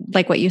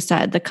 like what you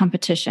said, the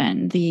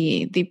competition,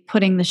 the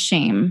putting the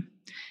shame,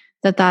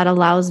 that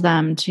allows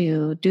them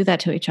to do that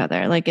to each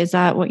other? Like, is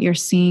that what you're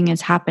seeing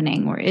is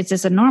happening? Or is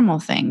this a normal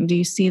thing? Do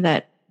you see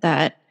that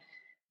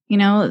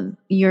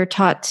you're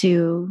taught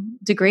to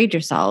degrade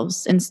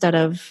yourselves instead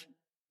of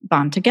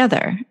bond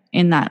together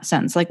in that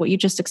sense, like what you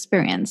just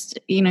experienced?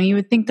 You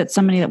would think that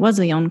somebody that was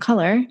the own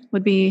color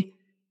would be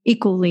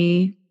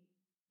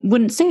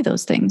wouldn't say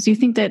those things. You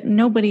think that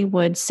nobody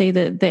would say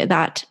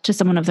that to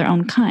someone of their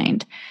own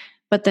kind,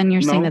 but then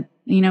you're saying that,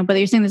 but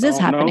you're saying this is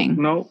happening.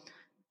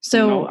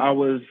 So I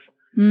was,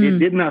 it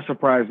did not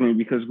surprise me,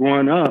 because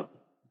growing up,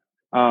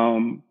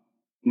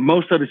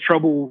 most of the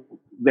trouble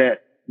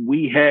that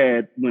we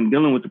had when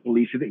dealing with the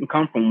police, it didn't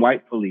come from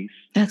white police.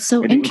 That's so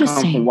it didn't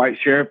interesting. come from white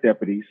sheriff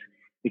deputies.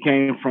 It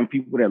came from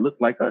people that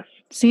looked like us.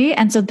 See,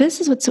 and so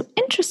this is what's so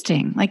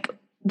interesting. Like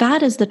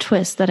that is the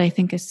twist that I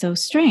think is so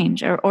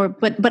strange,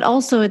 but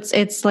also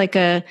it's like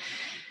a,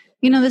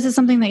 this is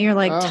something that you're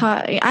like,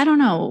 I don't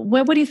know.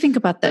 What do you think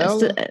about this?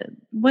 Well,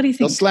 what do you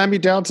think? They'll slam you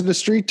down to the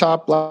street,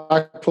 top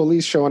black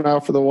police showing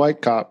out for the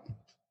white cop.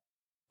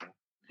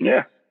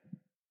 Yeah.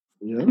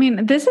 I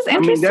mean, this is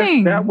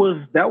interesting. That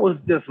was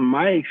just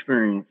my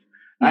experience.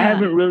 Yeah. I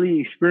haven't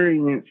really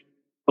experienced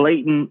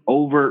blatant,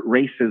 overt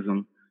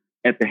racism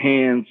at the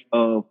hands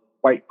of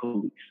white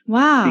police.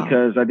 Wow.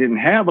 Because I didn't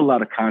have a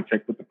lot of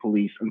contact with the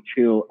police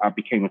until I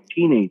became a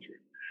teenager.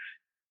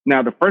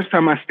 Now, the first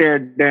time I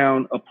stared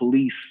down a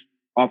police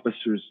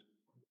officer's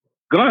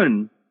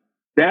gun,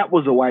 that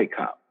was a white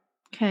cop.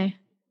 Okay.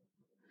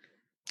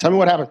 Tell me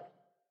what happened.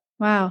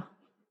 Wow.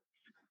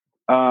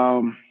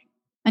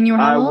 And you were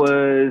how old?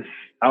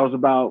 I was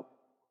about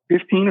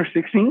 15 or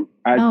 16.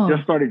 I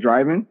just started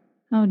driving.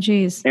 Oh,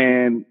 geez.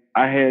 And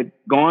I had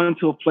gone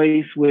to a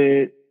place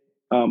with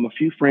a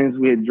few friends.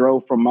 We had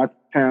drove from my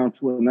town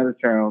to another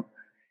town.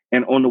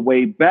 And on the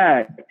way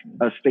back,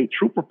 a state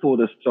trooper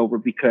pulled us over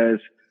because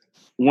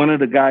one of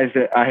the guys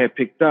that I had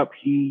picked up,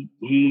 he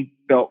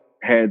felt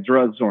had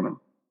drugs on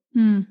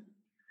him.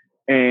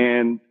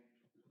 And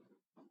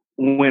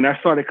when I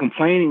started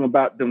complaining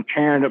about them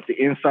tearing up the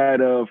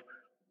inside of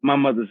my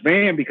mother's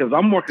van, because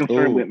I'm more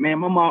concerned with, man,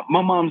 my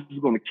mom's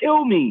going to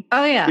kill me.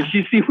 Oh yeah. If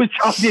she see what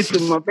y'all did to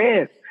my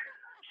van.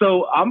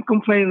 So I'm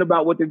complaining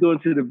about what they're doing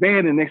to the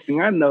van. And next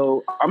thing I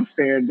know, I'm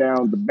staring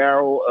down the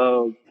barrel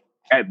of,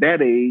 at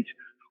that age,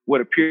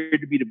 what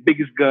appeared to be the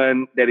biggest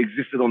gun that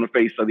existed on the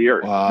face of the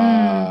earth.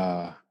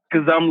 Wow.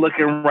 Because I'm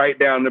looking right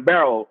down the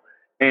barrel.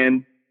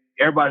 And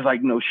everybody's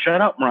like, no,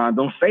 shut up, Ron.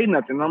 Don't say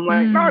nothing. I'm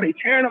like, no, they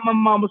tearing up my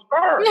mama's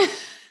car.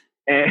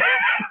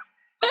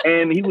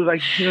 And he was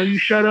like, you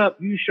shut up,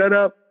 you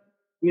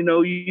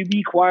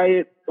be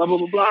quiet, blah, blah,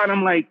 blah, blah. And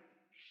I'm like,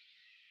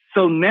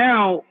 so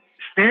now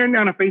staring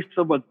down the face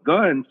of a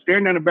gun,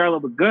 staring down the barrel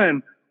of a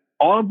gun,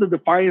 all of the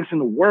defiance in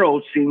the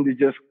world seemed to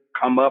just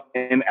come up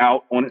and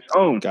out on its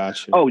own.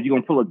 Gotcha. Oh, you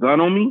going to pull a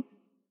gun on me?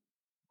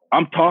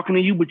 I'm talking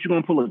to you, but you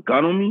going to pull a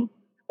gun on me?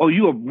 Oh,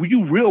 you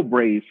real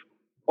brave.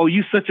 Oh,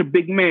 you such a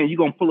big man. You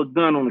going to pull a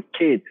gun on a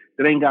kid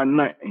that ain't got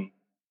nothing.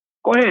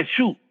 Go ahead,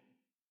 shoot.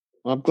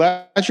 Well, I'm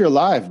glad you're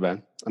alive,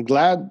 man. I'm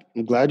glad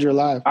you're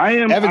alive. I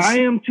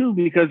am too,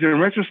 because in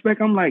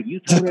retrospect, I'm like,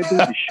 you told that dude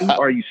to shoot?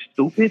 Are you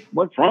stupid?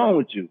 What's wrong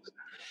with you?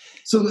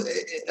 So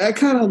I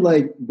kind of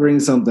like bring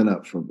something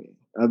up for me.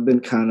 I've been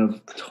kind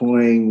of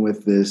toying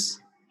with this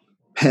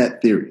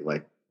pet theory.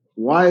 Like,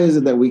 why is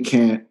it that we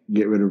can't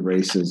get rid of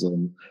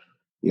racism?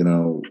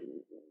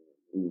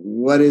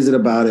 What is it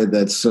about it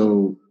that's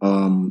so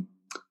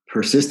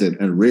persistent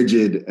and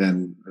rigid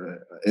and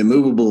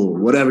immovable,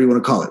 whatever you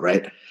want to call it,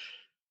 right?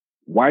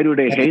 Why do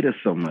they hate us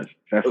so much?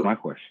 That's my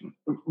question.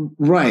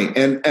 Right.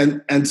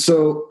 And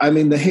so, I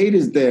mean, the hate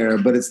is there,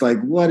 but it's like,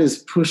 what is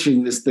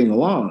pushing this thing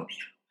along?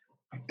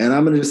 And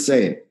I'm going to just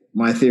say it,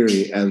 my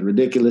theory, as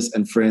ridiculous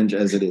and fringe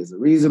as it is. The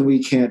reason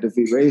we can't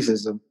defeat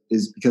racism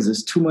is because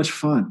it's too much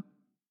fun.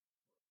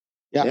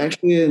 Yeah. You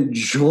actually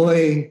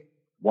enjoy.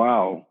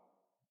 Wow.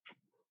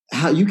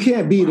 How you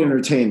can't beat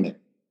entertainment,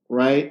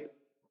 right?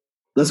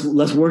 Let's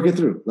work it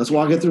through. Let's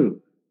walk it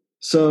through.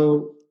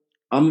 So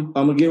I'm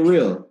gonna get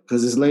real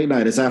because it's late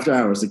night. It's after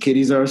hours. The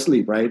kiddies are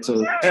asleep, right?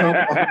 So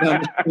Trump walking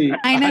down the street.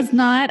 Mine is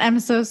not. I'm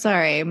so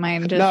sorry.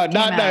 Mine just not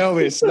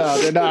Naomi's.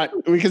 No, they're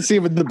not. We can see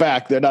them in the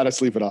back. They're not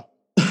asleep at all.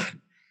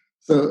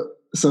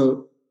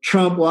 So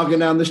Trump walking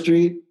down the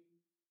street,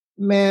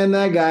 man,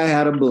 that guy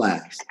had a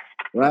blast,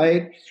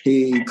 right?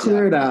 He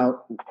cleared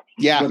out.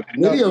 Yeah,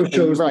 the video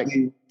shows right.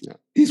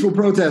 Peaceful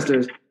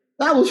protesters.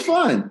 That was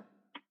fun.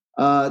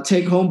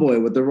 Take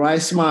Homeboy with the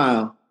right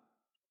smile.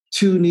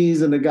 2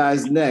 knees in the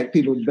guy's neck,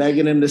 people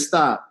begging him to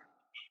stop.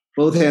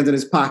 Both hands in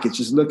his pockets,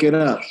 just looking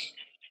up.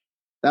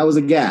 That was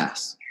a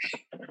gas.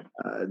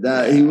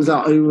 He was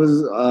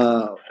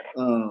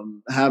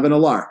having a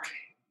lark.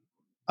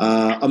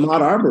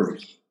 Ahmaud Arbery.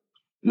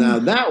 Now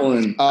that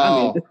one,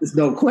 there's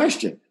no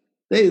question.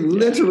 They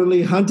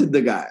literally hunted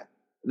the guy.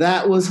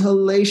 That was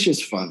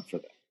hellacious fun for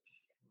them.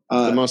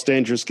 The most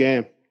dangerous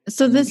game.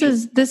 So this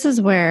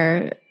is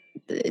where,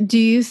 do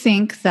you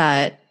think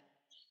that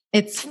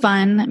it's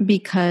fun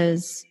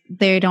because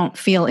they don't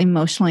feel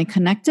emotionally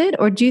connected?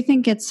 Or do you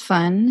think it's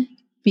fun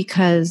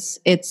because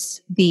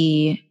it's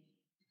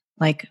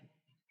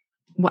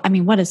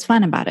what is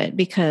fun about it?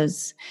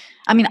 Because,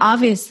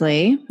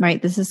 obviously,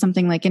 right, this is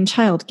something like in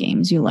child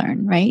games you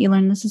learn, right? You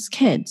learn this as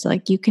kids.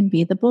 Like, you can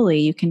be the bully,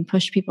 you can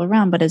push people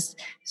around, but as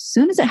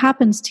soon as it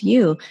happens to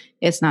you,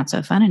 it's not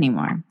so fun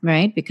anymore,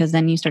 right? Because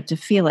then you start to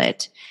feel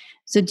it.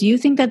 So do you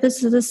think that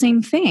this is the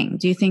same thing?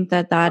 Do you think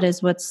that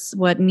is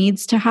what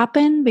needs to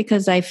happen?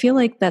 Because I feel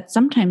like that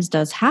sometimes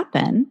does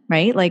happen,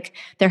 right? Like,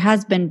 there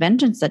has been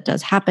vengeance that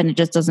does happen. It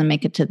just doesn't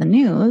make it to the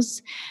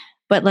news.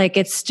 But like,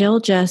 it's still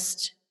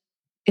just,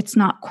 it's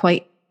not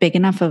quite big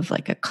enough of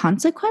like a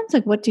consequence.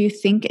 Like, what do you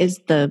think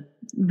is the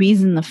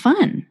reason the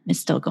fun is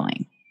still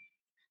going.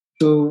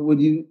 So when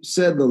you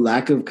said the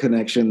lack of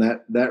connection,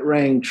 that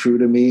rang true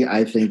to me.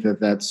 I think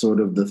that's sort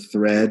of the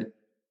thread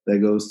that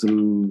goes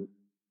through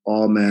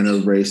all manner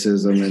of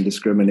racism and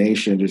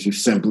discrimination, is you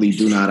simply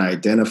do not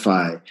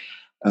identify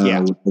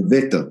with the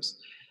victims.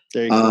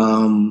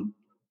 And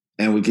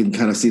we can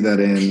kind of see that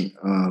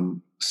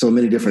in so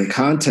many different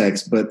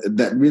contexts, but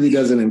that really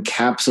doesn't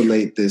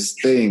encapsulate this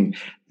thing,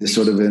 this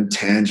sort of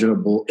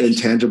intangible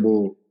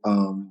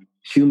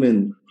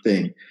human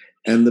thing.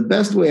 And the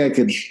best way I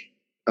could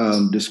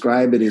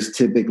describe it is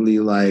typically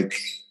like,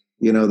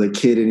 the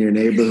kid in your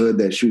neighborhood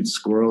that shoots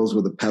squirrels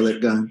with a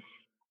pellet gun.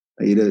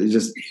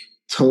 Just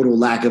total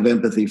lack of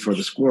empathy for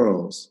the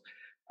squirrels.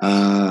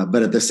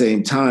 But at the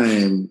same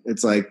time,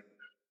 it's like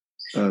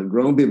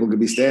grown people could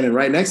be standing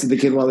right next to the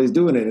kid while he's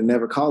doing it and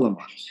never call him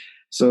on.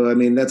 So, I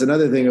mean, that's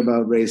another thing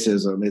about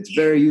racism. It's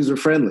very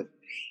user-friendly.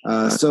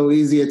 So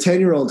easy, a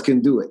 10-year-old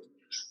can do it.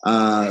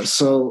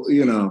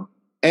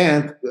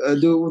 And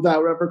do it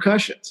without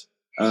repercussions.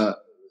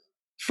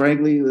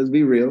 Frankly, let's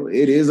be real.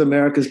 It is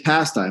America's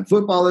pastime.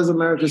 Football is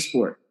America's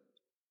sport.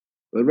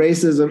 But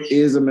racism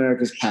is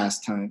America's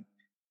pastime.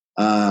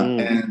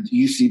 And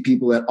you see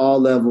people at all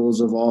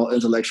levels of all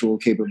intellectual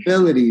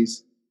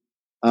capabilities,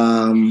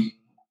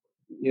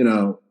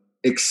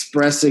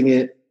 expressing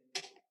it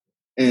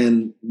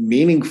in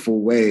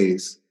meaningful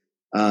ways.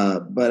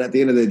 But at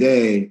the end of the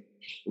day,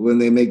 when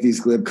they make these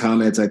glib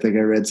comments, I think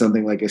I read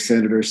something like a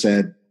senator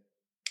said,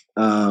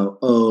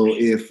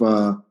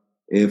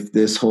 if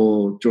this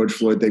whole George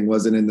Floyd thing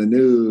wasn't in the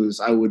news,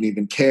 I wouldn't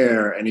even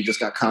care. And he just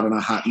got caught on a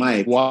hot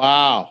mic.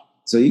 Wow.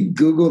 So you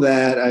Google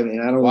that. I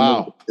mean, I don't know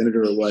what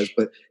senator it was,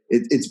 but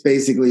it's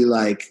basically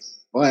like,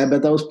 I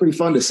bet that was pretty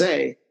fun to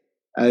say.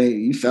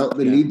 You felt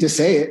the need to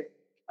say it.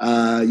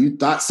 You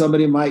thought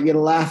somebody might get a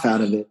laugh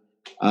out of it.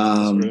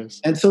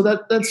 And so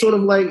that's sort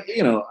of like,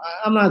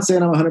 I'm not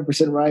saying I'm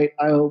 100% right.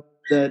 I hope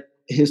that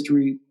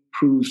history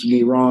proves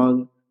me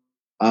wrong.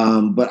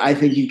 But I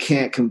think you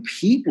can't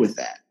compete with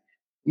that.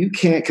 You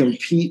can't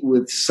compete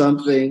with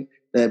something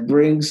that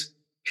brings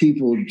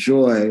people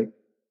joy,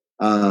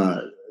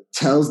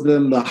 tells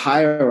them the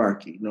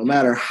hierarchy, no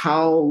matter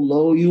how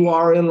low you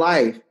are in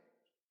life,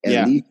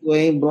 at least you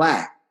ain't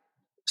black.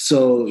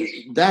 So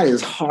that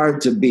is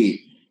hard to beat.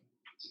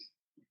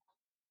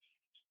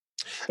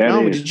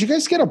 Did you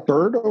guys get a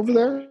bird over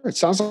there? It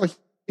sounds like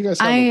you guys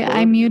have a bird.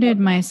 I muted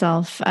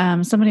myself.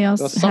 Somebody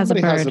else has a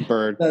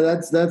bird. No,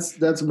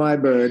 that's my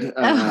bird.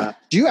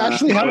 Do you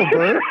actually have a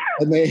bird?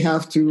 I may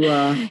have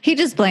to. He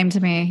just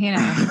blamed me. No,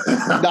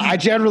 I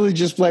generally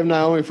just blame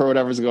Naomi for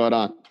whatever's going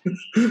on.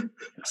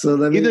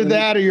 So either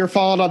that or you're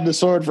falling on the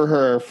sword for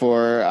her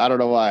for I don't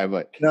know why,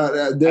 but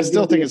I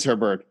still think it's her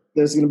bird.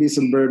 There's going to be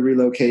some bird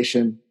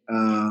relocation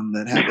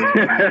that happens.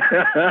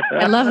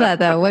 I love that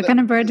though. What kind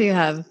of bird do you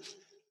have?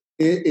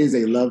 It is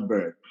a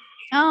lovebird.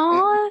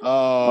 Oh,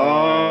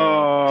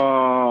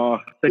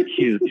 so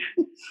cute.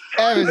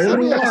 Evan, let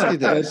me ask you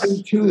this.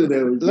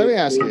 Let me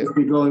ask you.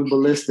 Be going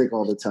ballistic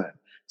all the time.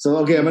 So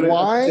okay, I'm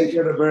gonna take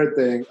care of the bird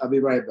thing. I'll be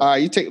right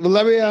back. You take. Well,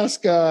 let me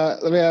ask.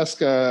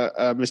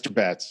 Mr.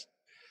 Betts.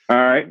 All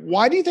right.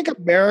 Why do you think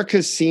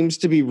America seems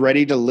to be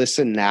ready to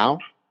listen now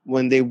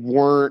when they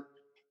weren't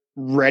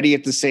ready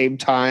at the same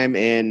time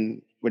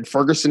when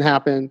Ferguson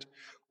happened,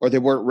 or they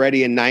weren't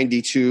ready in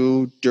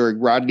 '92 during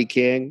Rodney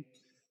King?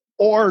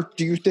 Or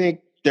do you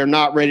think they're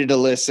not ready to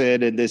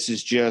listen and this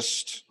is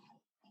just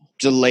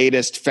the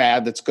latest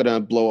fad that's going to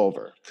blow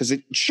over? Because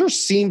it sure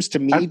seems to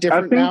me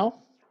different now.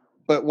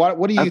 But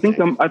what do you think?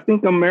 I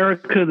think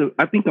America,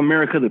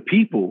 the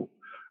people,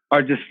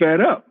 are just fed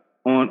up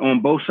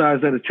on both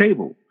sides of the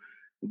table.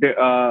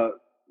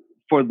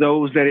 For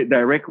those that it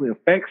directly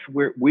affects,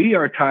 we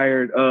are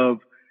tired of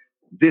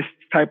this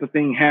type of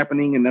thing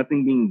happening and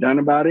nothing being done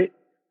about it.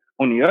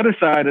 On the other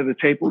side of the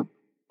table,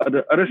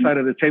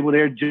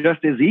 they're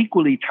just as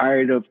equally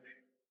tired of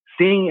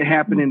seeing it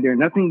happen and there's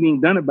nothing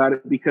being done about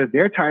it because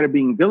they're tired of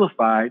being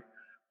vilified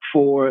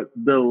for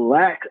the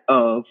lack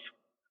of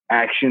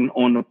action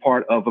on the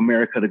part of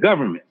America, the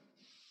government.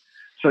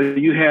 So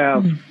you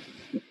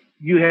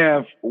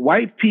have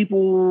white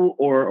people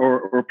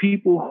or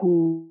people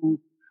who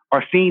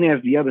are seen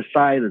as the other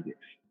side of this,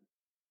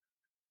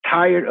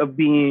 tired of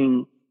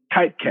being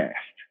typecast,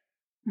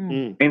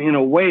 and in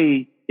a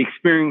way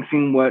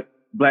experiencing what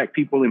Black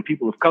people and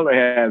people of color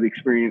have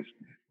experienced,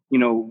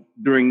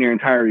 during their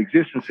entire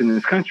existence in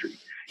this country.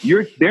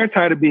 They're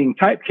tired of being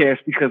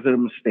typecast because of the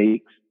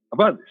mistakes of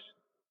others.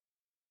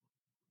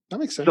 That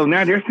makes sense. So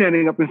now they're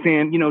standing up and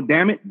saying,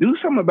 damn it, do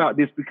something about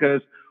this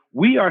because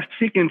we are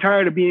sick and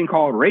tired of being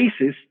called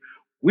racist.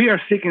 We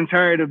are sick and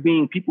tired of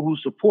being people who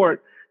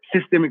support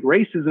systemic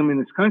racism in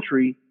this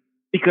country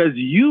because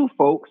you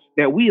folks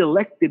that we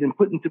elected and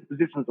put into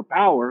positions of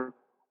power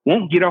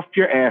won't get off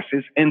your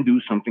asses and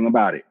do something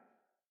about it.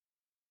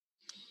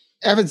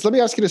 Evans, let me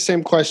ask you the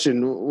same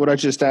question. What I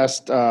just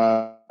asked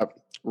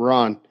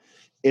Ron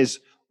is,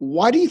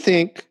 why do you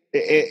think,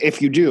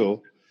 if you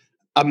do,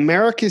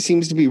 America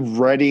seems to be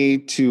ready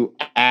to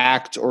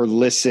act or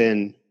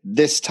listen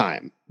this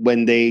time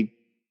when they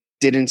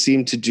didn't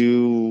seem to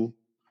do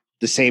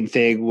the same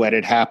thing when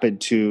it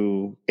happened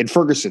in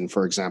Ferguson,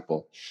 for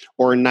example,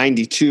 or in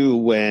 92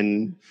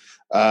 when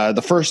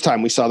the first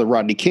time we saw the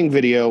Rodney King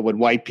video, when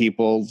white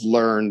people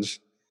learned,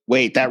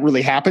 wait, that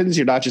really happens?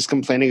 You're not just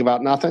complaining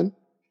about nothing?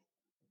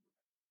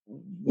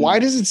 Why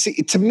does it seem,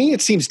 to me,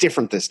 it seems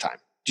different this time?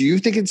 Do you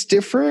think it's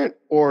different,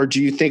 or do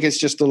you think it's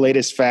just the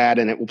latest fad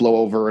and it will blow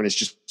over and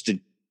it's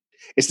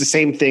the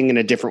same thing in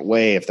a different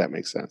way, if that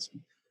makes sense?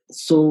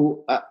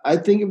 So I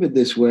think of it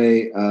this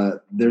way.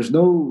 There's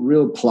no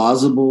real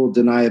plausible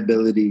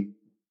deniability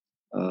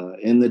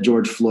in the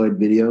George Floyd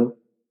video.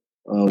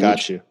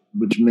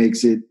 Which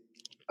makes it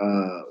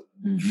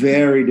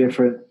very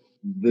different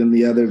than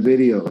the other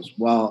videos.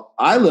 While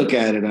I look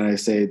at it and I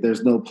say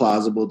there's no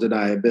plausible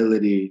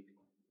deniability,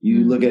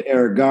 you look at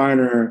Eric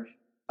Garner,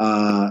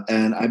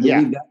 and I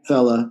believe that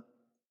fella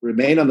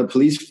remained on the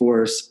police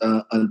force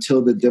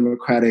until the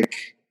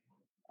Democratic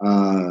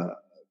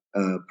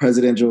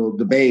presidential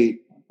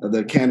debate.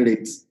 The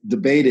candidates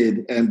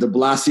debated, and de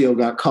Blasio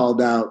got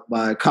called out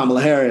by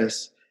Kamala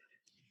Harris.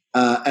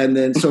 And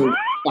then so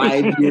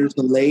 5 years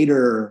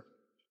later,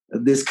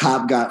 this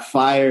cop got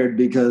fired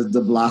because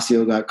de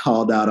Blasio got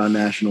called out on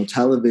national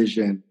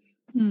television.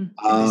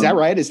 Is that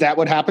right? Is that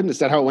what happened? Is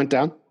that how it went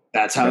down?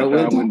 That's how it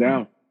went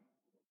down.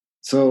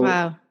 So,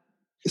 wow.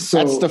 So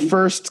that's the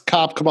first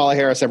cop Kamala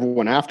Harris ever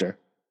went after.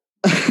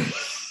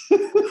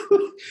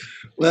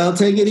 Well,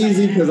 take it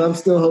easy, because I'm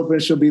still hoping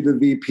she'll be the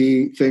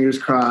VP. Fingers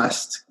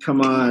crossed.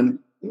 Come on.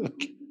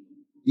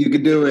 You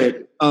could do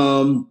it.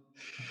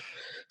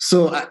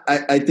 So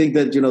I think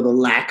that, the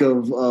lack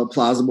of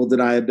plausible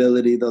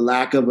deniability, the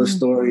lack of a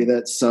story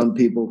that some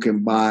people can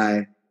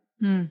buy.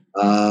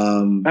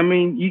 I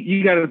mean,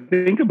 you got to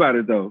think about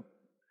it, though.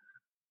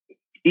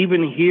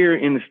 Even here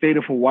in the state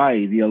of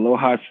Hawaii, the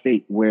Aloha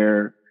State,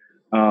 where,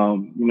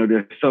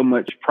 there's so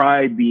much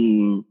pride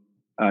being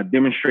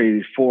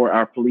demonstrated for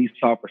our police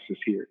officers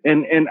here.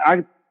 And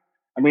I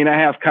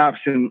have cops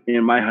in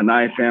my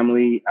Hanai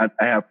family. I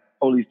have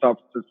police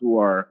officers who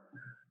are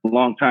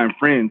longtime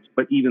friends,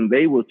 but even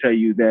they will tell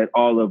you that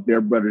all of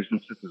their brothers and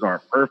sisters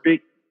aren't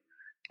perfect,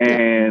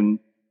 and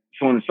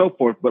so on and so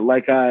forth. But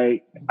like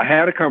I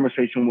had a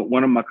conversation with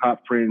one of my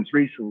cop friends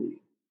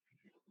recently,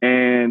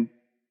 and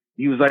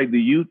he was like, do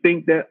you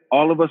think that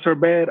all of us are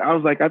bad? I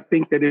was like, I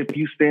think that if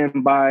you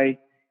stand by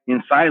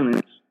in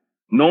silence,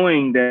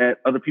 knowing that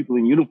other people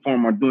in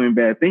uniform are doing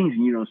bad things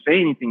and you don't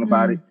say anything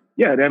about it,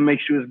 that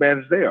makes you as bad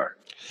as they are.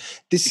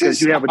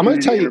 You have a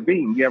duty to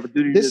intervene. You have a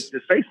duty to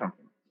say something.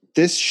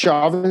 This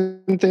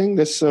Chauvin thing,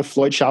 this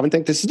Floyd Chauvin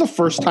thing, this is the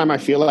first time I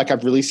feel like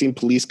I've really seen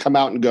police come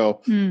out and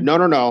go,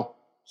 no,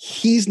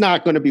 he's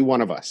not going to be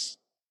one of us.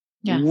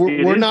 Yeah.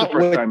 We're not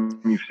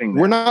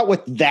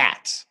with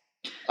that.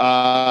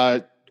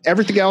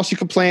 Everything else you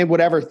complain,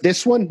 whatever.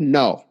 This one,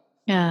 no.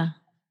 Yeah.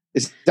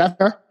 Is that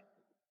fair?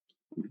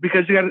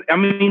 Because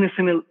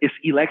it's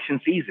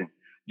election season.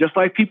 Just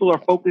like people are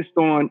focused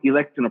on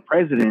electing a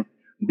president,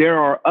 there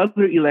are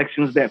other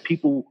elections that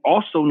people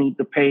also need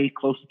to pay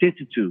close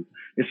attention to,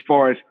 as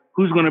far as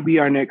who's going to be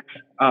our next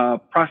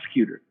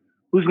prosecutor,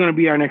 who's going to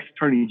be our next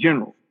attorney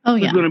general,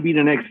 who's going to be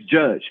the next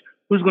judge,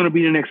 who's going to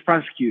be the next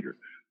prosecutor.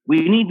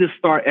 We need to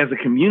start, as a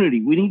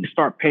community, we need to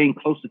start paying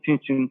close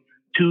attention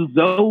to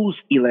those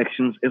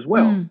elections as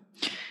well.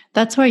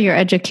 That's why your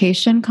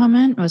education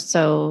comment was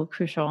so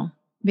crucial,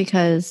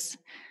 because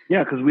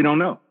we don't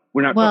know.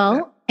 We're not taught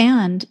that.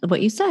 And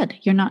what you said,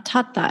 you're not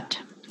taught that.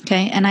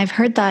 Okay. And I've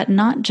heard that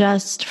not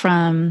just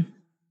from,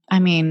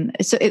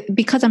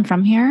 because I'm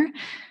from here,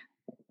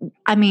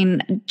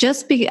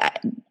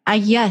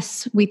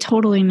 yes, we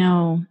totally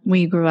know,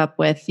 we grew up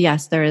with,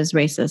 yes, there is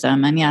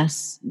racism, and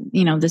yes,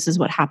 this is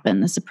what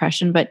happened, the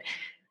suppression. But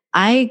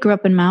I grew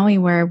up in Maui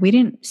where we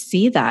didn't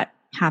see that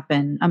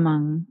happen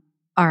among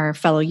our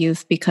fellow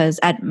youth, because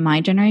at my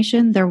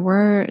generation, there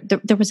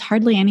was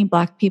hardly any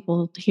Black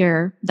people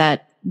here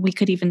that we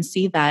could even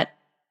see that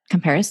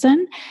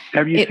comparison.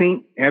 Have you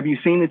seen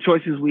the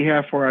choices we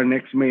have for our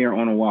next mayor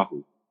on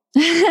Oahu?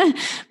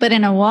 But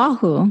in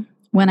Oahu,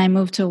 when I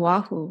moved to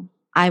Oahu,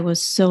 I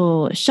was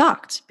so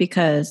shocked,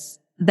 because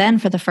then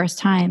for the first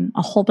time,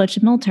 a whole bunch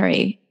of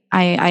military,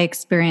 I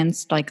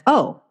experienced like,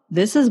 oh,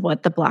 this is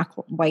what the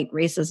Black-white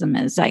racism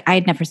is. I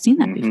had never seen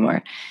that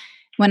before.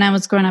 When I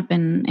was growing up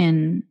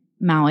in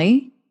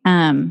Maui,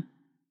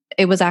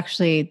 it was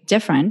actually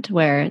different,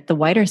 where the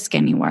whiter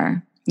skin you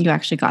were, you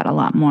actually got a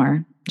lot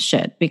more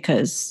shit,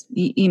 because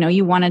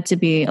you wanted to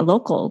be a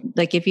local.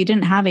 Like if you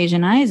didn't have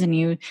Asian eyes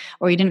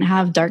or you didn't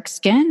have dark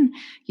skin,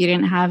 you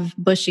didn't have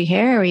bushy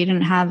hair, or you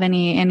didn't have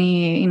any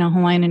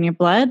Hawaiian in your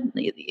blood,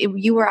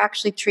 you were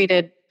actually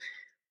treated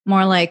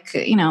more like,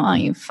 oh,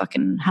 you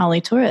fucking haole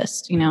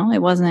tourist.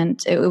 It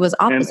wasn't. It was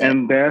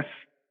opposite.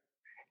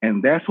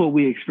 And that's what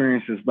we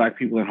experience as Black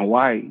people in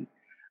Hawaii.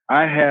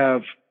 I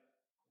have,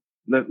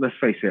 let's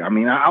face it.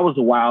 I was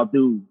a wild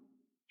dude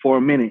for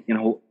a minute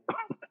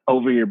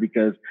over here,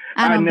 because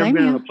I'd never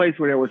been in a place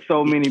where there were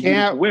so many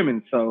beautiful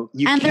women. So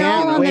they're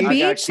all on the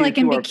beach, like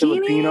in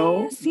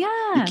bikinis. Yeah.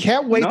 You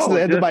can't wait till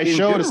the end of my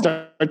show to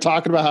start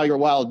talking about how you're a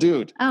wild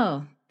dude.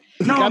 Oh.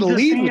 No, gotta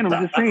lead with I'm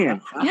that. just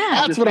saying.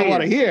 Yeah. That's what I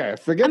want to hear.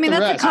 Forget I mean, the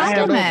that's a rest.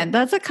 compliment.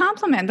 That's a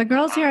compliment. The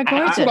girls here are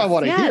gorgeous. That's what I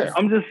want to hear.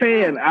 I'm just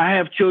saying, I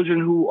have children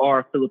who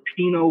are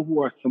Filipino,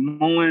 who are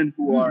Samoan,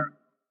 who are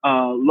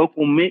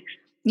local mixed.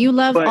 You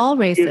love But all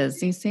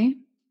races, you see?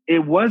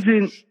 It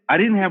wasn't, I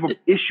didn't have an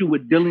issue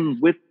with dealing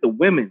with the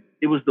women.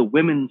 It was the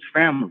women's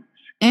families.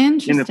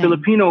 Interesting. In the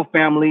Filipino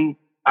family,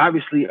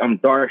 obviously I'm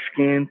dark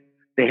skinned.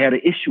 They had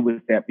an issue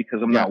with that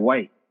because I'm not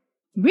white.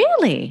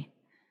 Really?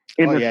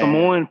 In the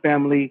Samoan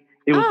family,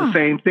 it was the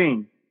same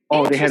thing.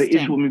 Oh, they had an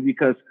issue with me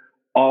because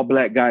all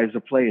black guys are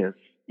players.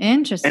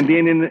 Interesting. And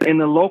then in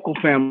the local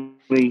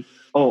family,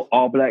 oh,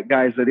 all black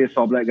guys are this,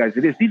 all black guys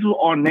are this. These were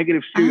all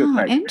negative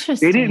stereotypes.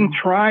 Interesting. They didn't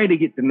try to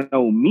get to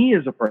know me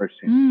as a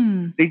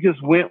person. They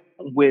just went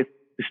with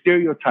the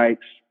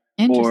stereotypes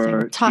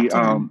or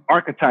the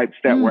archetypes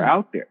that were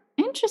out there.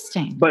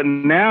 Interesting. But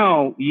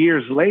now,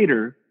 years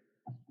later,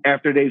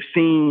 after they've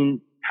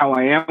seen how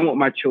I am with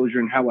my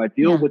children, how I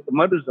deal with the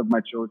mothers of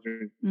my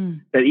children,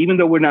 that even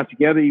though we're not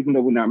together, even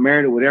though we're not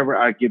married or whatever,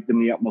 I give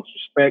them the utmost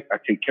respect. I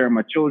take care of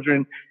my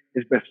children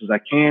as best as I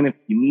can. If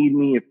you need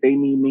me, if they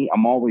need me,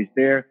 I'm always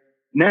there.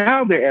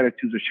 Now their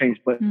attitudes have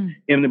changed. But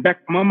in the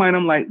back of my mind,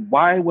 I'm like,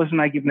 why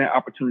wasn't I given that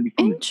opportunity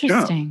from the jump?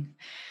 Interesting.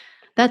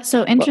 That's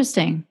so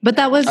interesting. But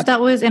that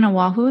was in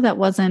Oahu. That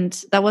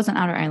wasn't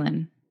Outer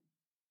Island.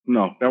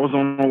 No, that was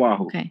on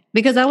Oahu. Okay.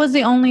 Because that was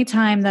the only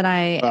time that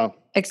I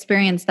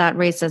experienced that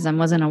racism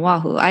was in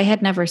Oahu. I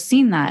had never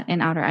seen that in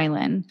Outer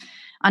Island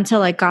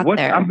until I got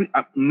there.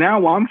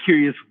 Now I'm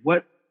curious,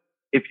 what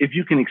if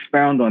you can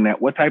expound on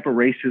that, what type of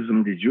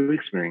racism did you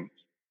experience?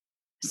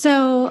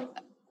 So,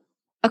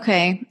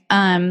 okay.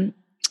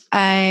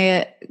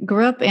 I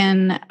grew up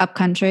in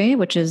upcountry,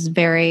 which is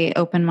very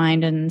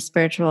open-minded and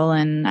spiritual.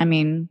 And I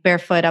mean,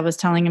 barefoot, I was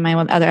telling in my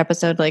other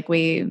episode, like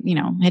we,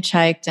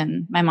 hitchhiked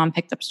and my mom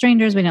picked up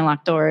strangers. We didn't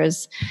lock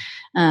doors.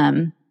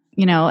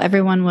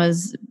 Everyone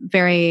was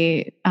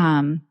very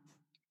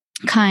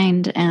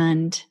kind,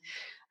 and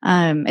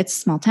it's a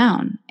small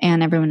town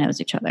and everyone knows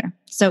each other.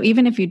 So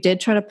even if you did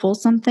try to pull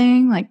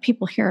something, like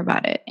people hear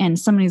about it and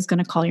somebody's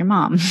going to call your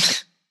mom.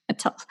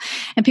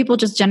 And people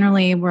just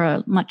generally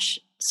were much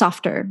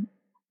softer.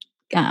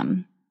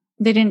 They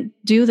didn't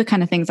do the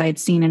kind of things I had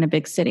seen in a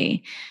big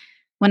city.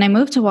 When I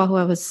moved to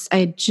Oahu, I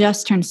had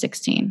just turned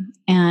 16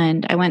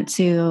 and I went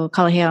to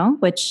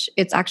Kalaheo, which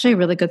it's actually a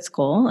really good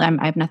school.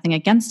 I have nothing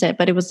against it,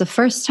 but it was the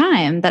first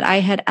time that I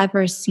had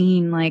ever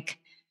seen like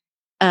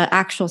an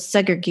actual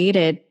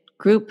segregated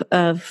group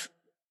of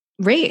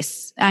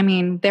race. I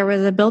mean, there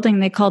was a building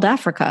they called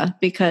Africa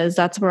because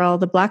that's where all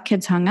the black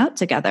kids hung out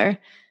together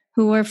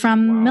who were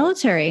from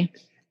military.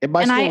 And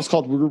my school was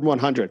called Room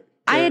 100.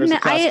 I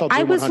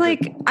was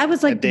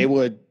like, they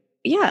would,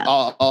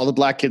 all the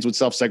black kids would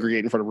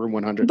self-segregate in front of Room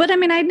 100. But I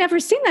mean, I'd never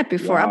seen that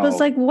before. Wow. I was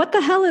like, what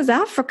the hell is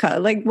Africa?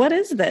 Like, what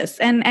is this?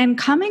 And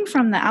coming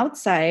from the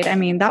outside, I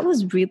mean, that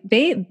was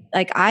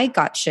I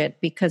got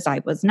shit because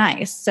I was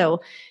nice.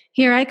 So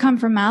here I come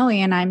from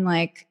Maui and I'm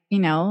like,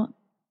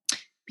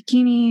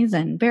 bikinis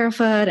and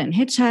barefoot and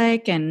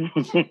hitchhike and,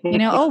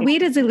 oh,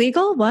 weed is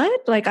illegal.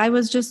 What? Like I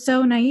was just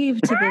so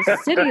naive to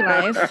this city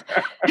life.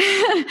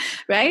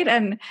 Right.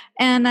 And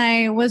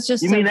I was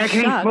just, you mean I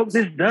can't smoke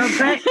this dub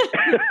pack?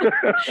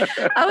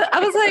 I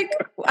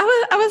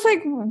was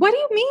like, what do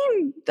you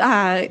mean?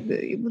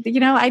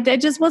 I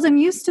just wasn't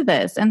used to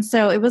this. And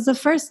so it was the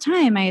first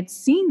time I had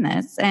seen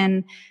this.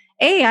 And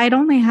I'd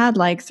only had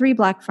like 3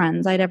 black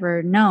friends I'd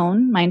ever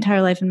known my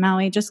entire life in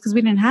Maui just because we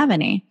didn't have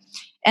any.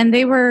 And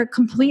they were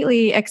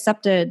completely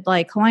accepted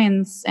like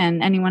Hawaiians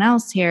and anyone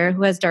else here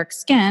who has dark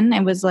skin.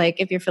 It was like,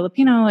 if you're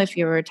Filipino, if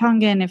you were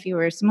Tongan, if you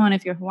were Samoan,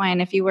 if you're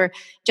Hawaiian, if you were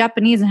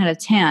Japanese and had a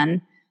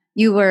tan,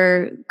 you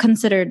were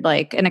considered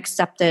like an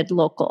accepted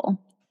local.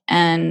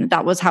 And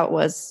that was how it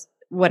was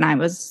when I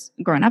was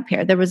growing up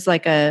here. There was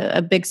like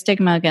a big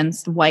stigma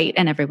against white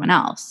and everyone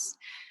else.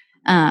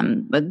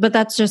 But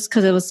that's just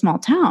because it was a small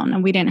town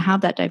and we didn't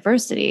have that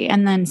diversity.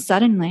 And then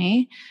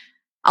suddenly,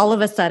 all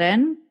of a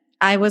sudden,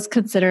 I was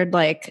considered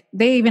like,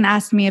 they even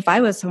asked me if I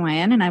was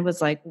Hawaiian and I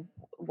was like,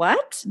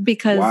 what?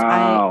 Because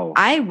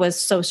I was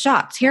so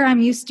shocked. Here I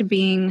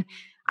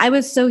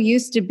was so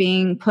used to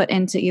being put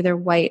into either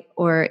white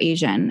or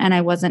Asian and I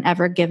wasn't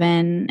ever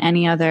given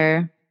any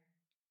other,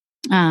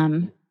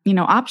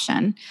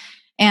 option.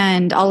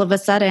 And all of a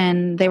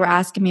sudden they were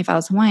asking me if I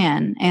was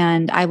Hawaiian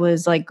and I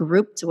was like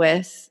grouped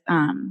with,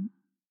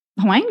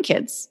 Hawaiian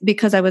kids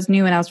because I was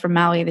new and I was from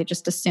Maui. They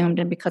just assumed,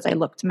 and because I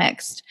looked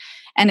mixed.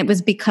 And it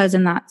was because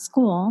in that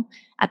school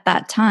at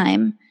that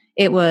time,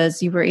 it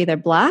was you were either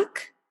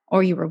black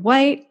or you were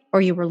white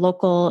or you were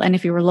local. And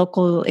if you were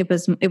local, it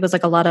was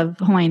like a lot of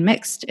Hawaiian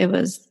mixed. It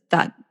was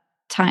that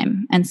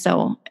time. And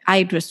so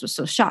I just was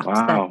so shocked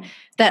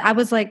that I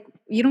was like,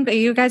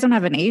 you guys don't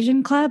have an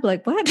Asian club?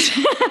 Like what?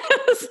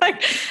 I was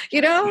like,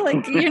 you're gonna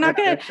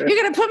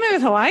put me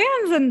with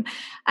Hawaiians and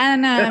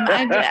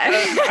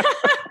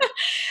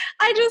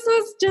I just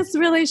was just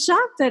really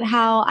shocked at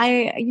how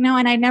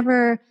and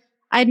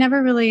I'd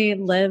never really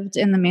lived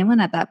in the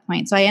mainland at that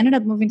point. So I ended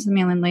up moving to the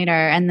mainland later.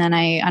 And then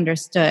I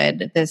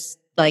understood this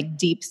like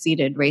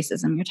deep-seated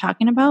racism you're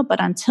talking about.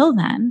 But until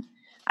then,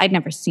 I'd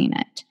never seen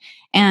it.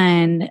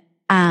 And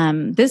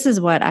this is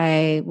what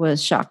I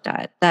was shocked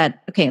at,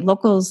 that, okay,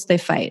 locals, they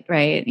fight,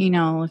 right? You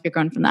know, if you're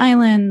going from the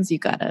islands, you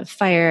got to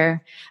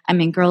fire. I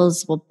mean,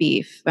 girls will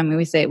beef. I mean,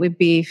 we say we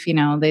beef, you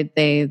know,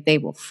 they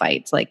will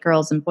fight. Like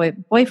girls and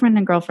boyfriend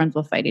and girlfriends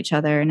will fight each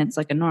other. And it's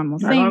like a normal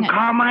thing. I'm gonna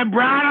call my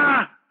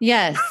brother.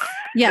 Yes.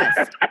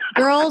 Yes.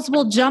 Girls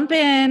will jump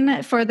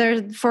in for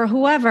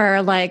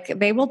whoever, like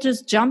they will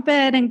just jump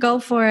in and go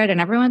for it.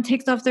 And everyone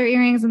takes off their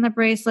earrings and their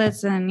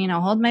bracelets and, you know,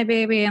 hold my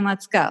baby and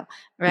let's go.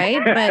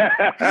 Right.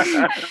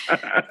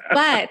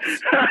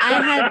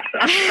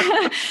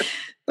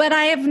 But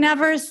I have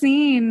never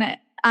seen,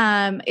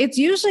 it's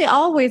usually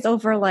always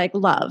over like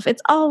love.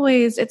 It's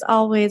always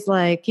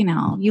like, you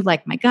know, you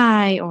like my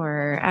guy,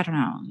 or I don't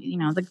know, you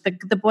know,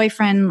 the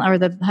boyfriend or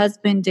the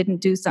husband didn't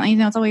do something. You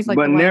know, it's always like,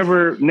 but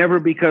never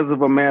because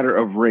of a matter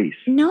of race.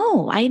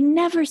 No, I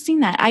never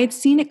seen that. I'd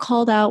seen it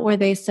called out where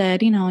they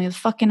said, you know, you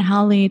fucking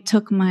Holly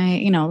took my,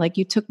 you know, like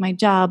you took my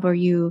job, or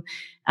you,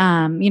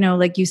 you know,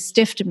 like you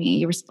stiffed me,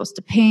 you were supposed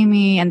to pay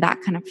me, and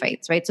that kind of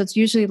fights, right? So it's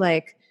usually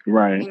like,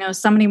 right, you know,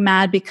 somebody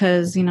mad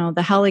because, you know,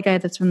 the Holly guy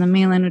that's from the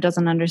mainland who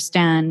doesn't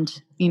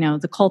understand, you know,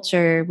 the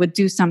culture would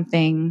do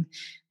something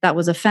that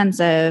was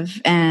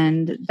offensive.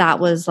 And that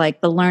was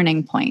like the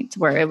learning point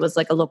where it was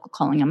like a local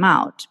calling him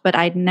out. But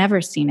I'd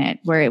never seen it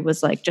where it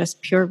was like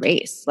just pure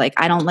race. Like,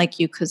 I don't like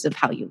you because of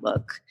how you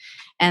look.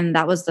 And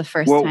that was the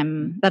first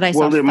time that I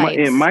saw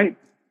fights.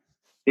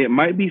 It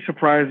might be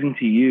surprising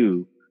to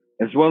you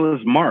as well as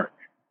Mark,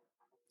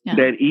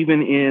 that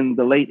even in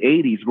the late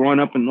 80s, growing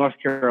up in North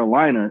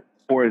Carolina,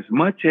 for as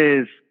much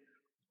as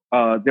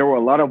there were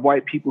a lot of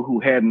white people who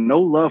had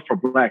no love for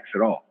blacks at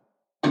all,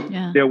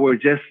 there were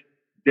just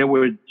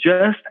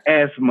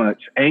as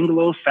much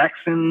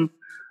Anglo-Saxon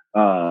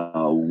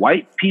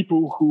white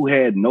people who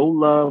had no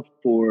love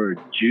for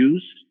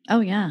Jews. Oh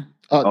yeah.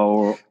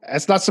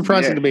 That's not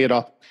surprising to me at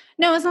all.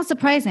 No, it's not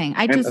surprising.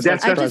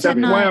 That's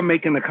why I'm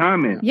making the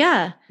comment.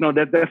 Yeah. No,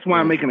 that's why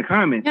I'm making the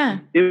comment. Yeah.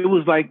 It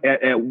was like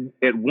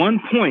at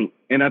one point,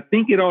 and I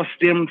think it all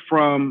stemmed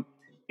from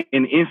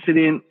an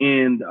incident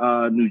in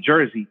New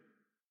Jersey.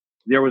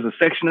 There was a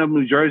section of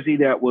New Jersey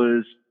that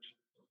was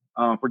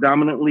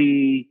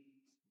predominantly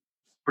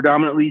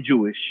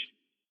Jewish,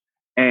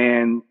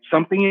 and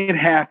something had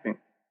happened,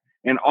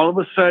 and all of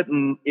a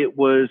sudden it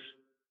was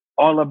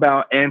all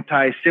about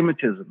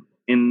anti-Semitism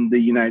in the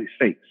United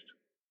States,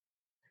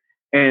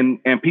 and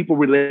people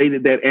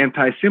related that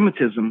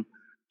anti-Semitism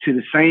to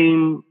the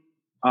same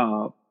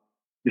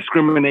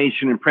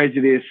discrimination and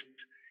prejudice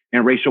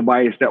and racial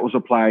bias that was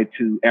applied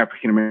to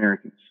African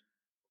Americans.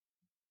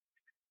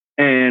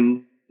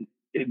 And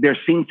there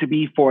seemed to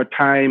be, for a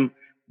time,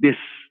 this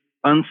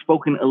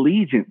unspoken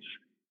allegiance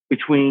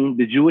between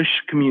the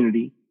Jewish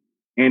community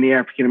and the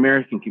African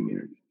American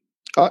community.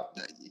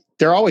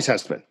 There always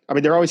has been. I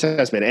mean, there always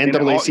has been.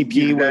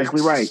 NAACP was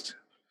exactly right.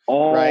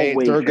 Always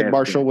right. Thurgood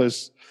Marshall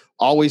was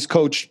always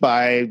coached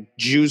by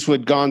Jews who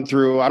had gone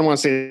through, I don't want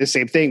to say the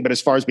same thing, but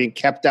as far as being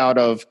kept out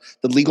of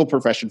the legal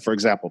profession, for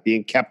example,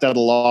 being kept out of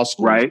law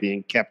school, right,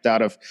 being kept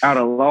out of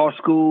law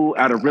school,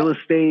 out of real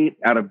estate,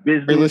 out of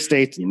business, real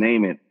estate, you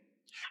name it.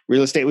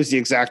 Real estate was the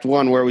exact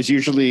one where it was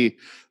usually,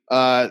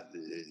 and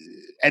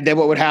then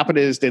what would happen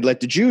is they'd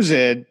let the Jews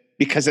in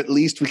because at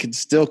least we could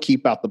still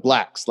keep out the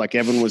blacks. Like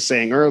Evan was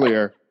saying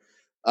earlier,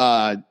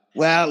 well,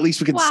 at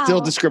least we can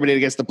still discriminate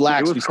against the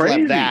blacks. We still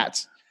have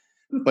that.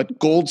 But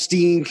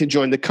Goldstein can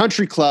join the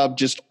country club,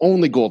 just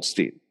only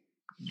Goldstein.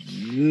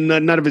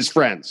 None of his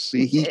friends.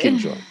 He can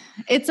join.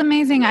 It's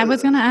amazing. I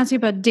was going to ask you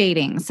about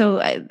dating.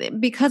 So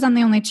because I'm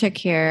the only chick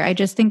here, I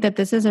just think that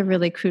this is a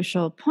really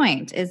crucial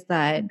point, is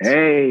that...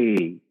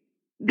 Hey...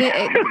 This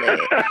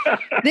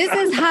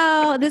is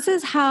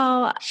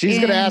how she's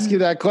going to ask you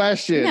that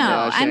question.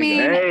 No, I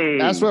mean,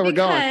 that's where we're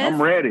going.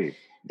 I'm ready.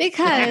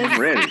 Because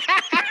I'm ready.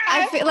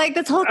 I feel like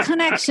this whole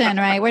connection,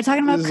 right? We're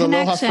talking about this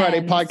connection. This is Aloha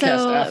Friday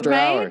podcast after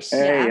hours.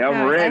 Hey, yeah,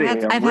 I'm ready.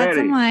 I've had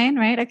some wine,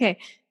 right? Okay.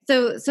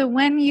 So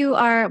when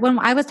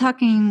I was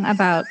talking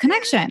about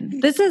connection,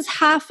 this is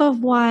half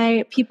of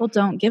why people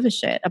don't give a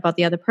shit about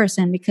the other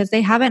person, because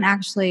they haven't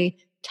actually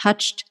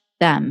touched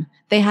them.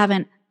 They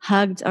haven't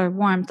hugged or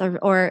warmed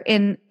or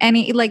in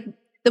any, like,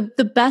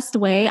 the best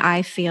way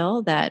I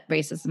feel that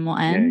racism will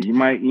end.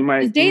 Yeah, you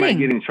might get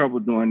in trouble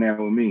doing that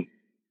with me.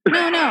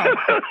 No.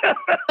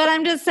 But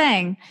I'm just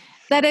saying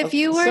that if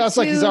you were sounds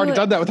like he's already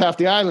done that with half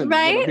the island,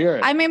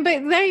 right? I mean,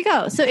 but there you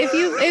go. So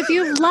if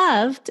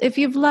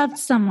you've loved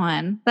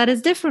someone that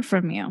is different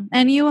from you,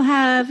 and you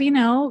have,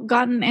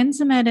 gotten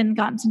intimate and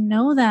gotten to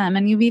know them,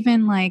 and you've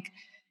even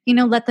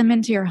let them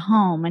into your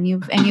home, and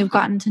you've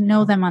gotten to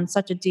know them on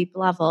such a deep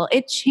level,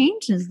 it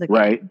changes the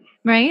game,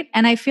 right?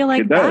 And I feel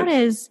like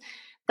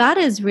that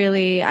is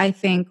really, I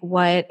think,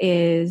 what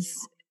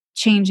is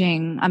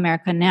changing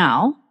America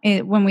now.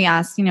 When we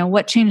ask,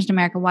 what changed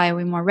America? Why are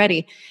we more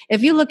ready?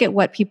 If you look at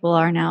what people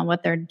are now,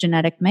 what their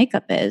genetic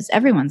makeup is,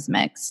 everyone's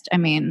mixed. I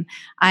mean,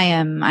 I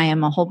am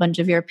a whole bunch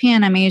of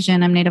European. I'm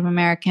Asian. I'm Native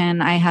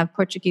American. I have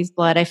Portuguese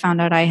blood. I found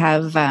out I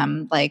have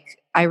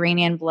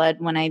Iranian blood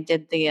when I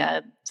did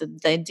the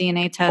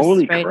DNA test.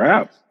 Holy right?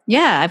 crap.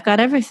 Yeah, I've got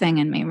everything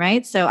in me,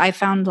 right? So I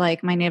found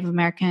like my Native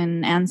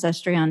American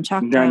ancestry on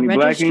Choctaw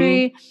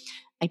Registry.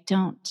 I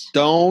don't.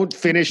 Don't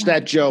finish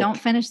that joke. Don't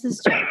finish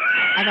this joke.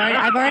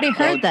 I've already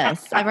heard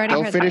this.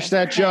 Don't finish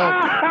that joke.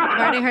 I've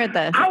already heard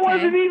this. I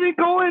wasn't even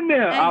going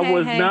there. I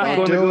was not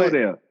going to go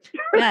there.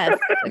 Yes.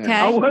 Okay.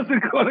 I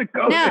wasn't going to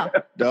go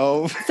there.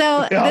 No.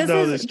 So this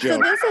is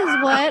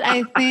what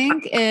I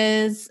think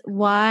is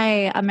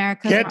why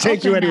America can't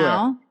take you anywhere.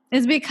 Now,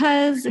 is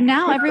because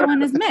now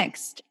everyone is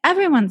mixed.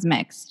 Everyone's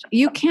mixed.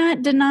 You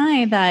can't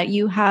deny that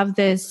you have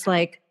this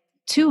like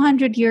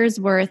 200 years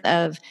worth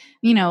of,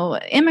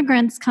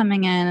 immigrants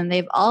coming in, and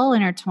they've all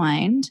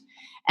intertwined.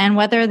 And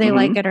whether they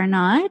like it or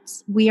not,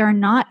 we are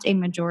not a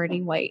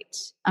majority white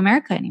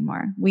America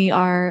anymore. We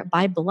are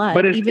by blood.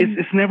 But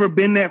it's never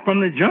been that from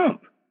the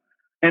jump.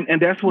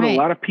 And that's what a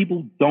lot of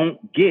people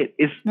don't get.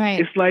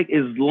 It's like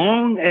as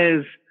long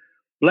as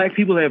Black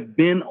people have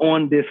been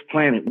on this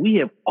planet, we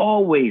have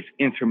always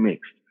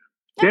intermixed.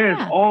 Yeah.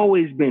 There's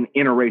always been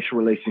interracial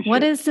relationships.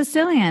 What is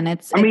Sicilian?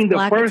 It's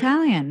Black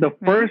Italian.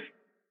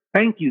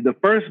 Thank you. The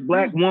first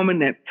Black woman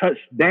that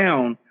touched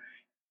down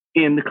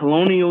in the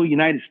colonial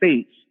United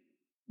States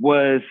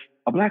was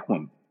a Black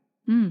woman.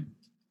 Mm.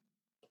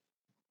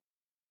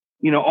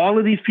 All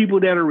of these people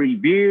that are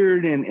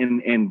revered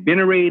and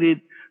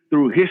venerated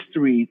through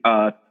history,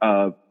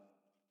 Thomas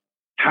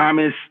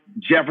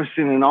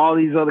Jefferson and all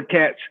these other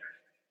cats.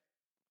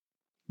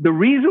 The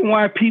reason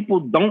why people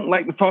don't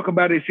like to talk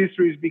about his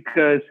history is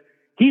because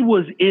he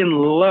was in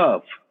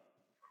love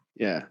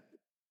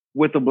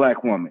with a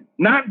Black woman.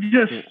 Not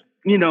just,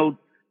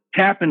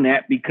 tapping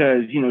that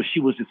because, she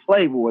was a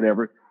slave or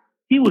whatever.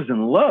 He was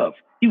in love.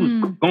 He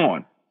was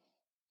gone.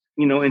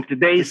 In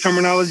today's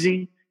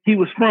terminology, he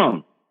was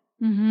sprung.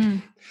 Mm-hmm.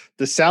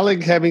 The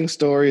Sally Hemings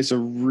story is a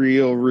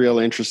real, real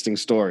interesting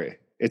story.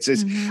 It's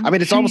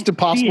almost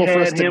impossible for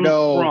us to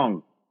know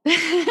sprung.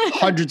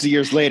 Hundreds of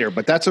years later,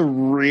 but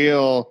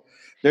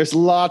there's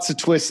lots of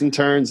twists and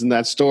turns in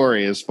that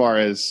story as far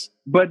as.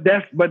 But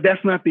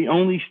that's not the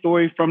only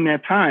story from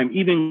that time.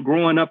 Even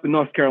growing up in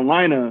North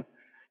Carolina,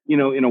 in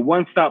a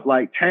one-stop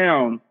like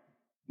town,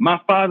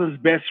 my father's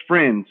best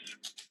friends,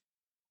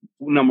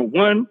 number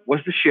one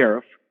was the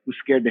sheriff, who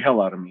scared the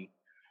hell out of me.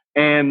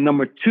 And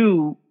number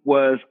two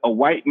was a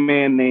white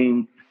man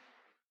named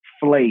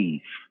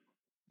Flav.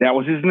 That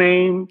was his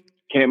name.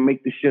 Can't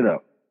make this shit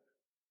up.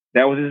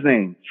 That was his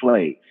name,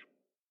 Flav.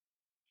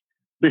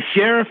 The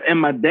sheriff and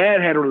my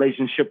dad had a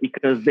relationship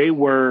because they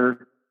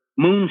were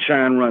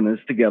moonshine runners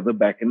together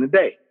back in the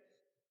day.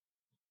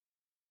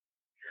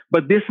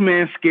 But this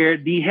man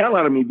scared the hell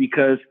out of me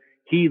because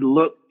he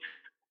looked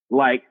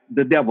like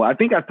the devil. I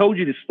think I told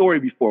you the story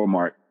before,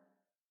 Mark.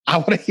 I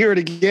want to hear it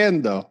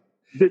again, though.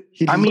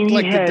 He looked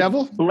like the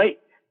devil?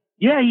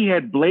 He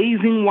had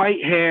blazing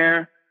white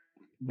hair,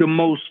 the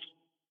most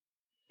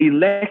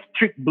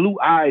electric blue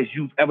eyes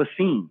you've ever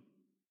seen.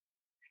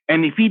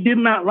 And if he did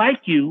not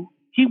like you,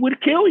 he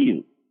would kill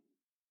you.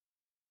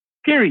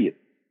 Period.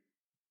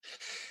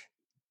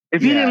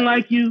 If he didn't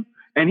like you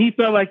and he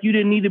felt like you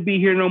didn't need to be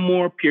here no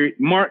more, period.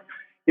 Mark,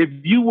 if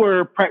you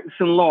were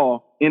practicing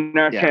law in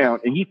our town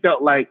and he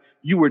felt like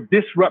you were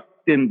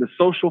disrupting the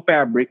social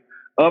fabric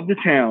of the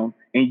town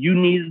and you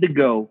needed to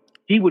go,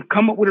 he would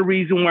come up with a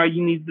reason why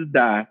you needed to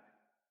die,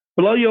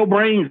 blow your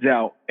brains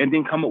out, and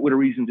then come up with a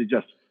reason to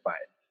justify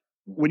it.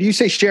 When you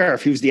say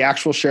sheriff, he was the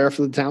actual sheriff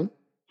of the town?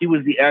 He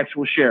was the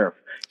actual sheriff.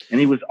 And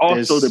he was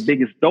also the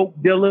biggest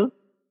dope dealer,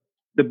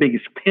 the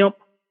biggest pimp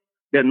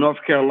that North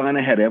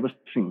Carolina had ever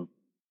seen.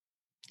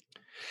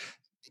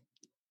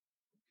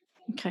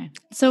 Okay.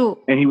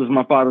 And he was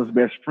my father's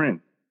best friend.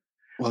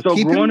 Well, so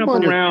keep growing him up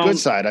on around your good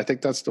side. I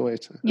think that's the way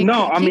to.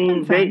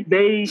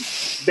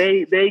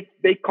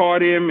 they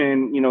caught him,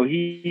 and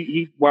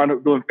he wound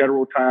up doing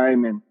federal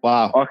time and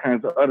all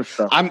kinds of other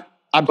stuff.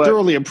 I'm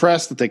thoroughly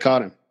impressed that they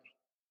caught him.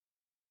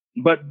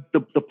 But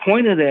the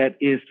point of that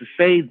is to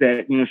say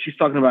that she's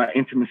talking about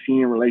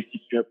intimacy and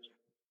relationships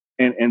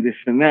and this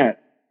and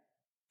that.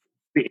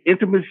 The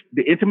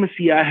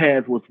intimacy I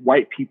had with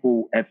white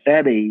people at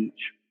that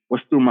age was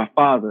through my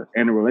father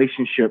and the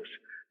relationships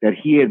that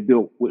he had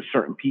built with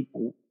certain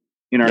people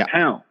in our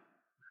town,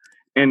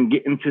 and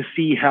getting to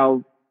see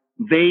how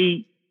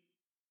they,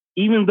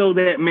 even though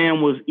that man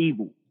was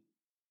evil,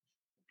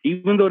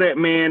 even though that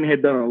man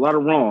had done a lot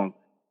of wrong,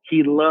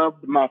 he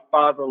loved my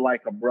father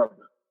like a brother.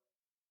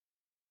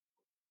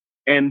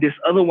 And this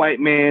other white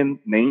man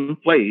named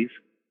Flav,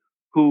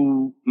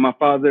 who my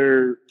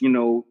father,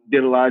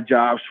 did a lot of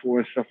jobs for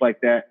and stuff like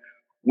that.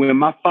 When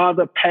my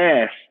father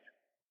passed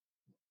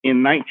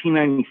in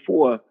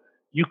 1994,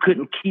 you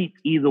couldn't keep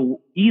either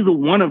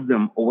one of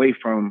them away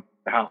from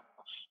the house.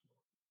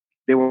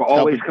 They were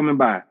always coming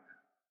by,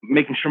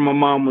 making sure my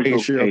mom was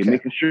okay,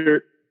 making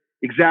sure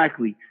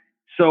exactly.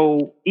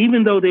 So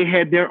even though they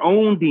had their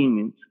own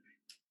demons,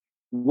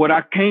 what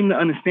I came to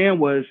understand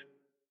was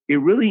it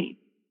really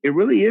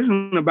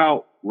isn't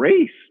about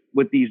race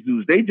with these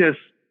dudes. They just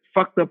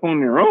fucked up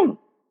on their own.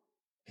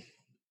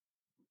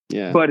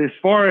 Yeah. But as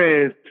far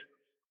as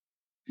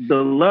the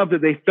love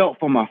that they felt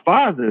for my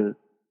father,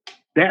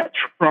 that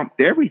trumped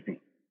everything.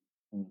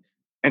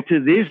 And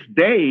to this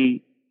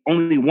day,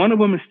 only one of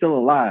them is still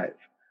alive.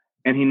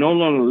 And he no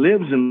longer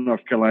lives in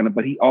North Carolina,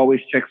 but he always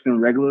checks in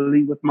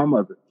regularly with my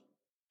mother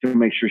to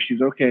make sure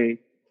she's okay.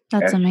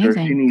 That's amazing. If she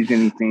amazing. needs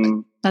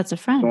anything, That's a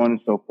friend. so on and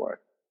so forth.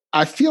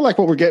 I feel like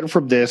what we're getting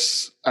from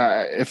this,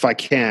 if I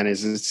can,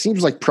 is it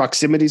seems like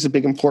proximity is a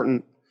big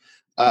important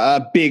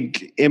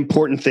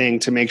thing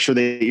to make sure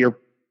that you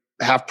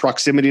have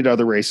proximity to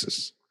other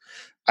races.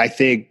 I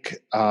think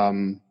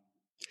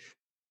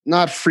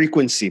not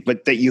frequency,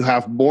 but that you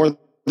have more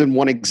than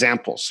one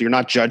example. So you're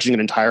not judging an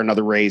entire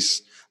another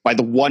race by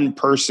the one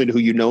person who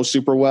you know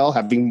super well.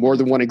 Having more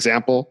than one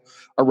example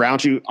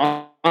around you,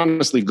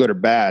 honestly, good or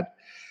bad,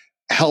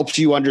 helps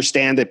you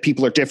understand that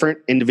people are different.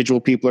 Individual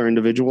people are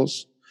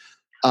individuals.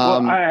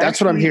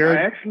 That's what I'm hearing.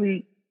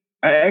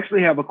 I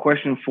actually have a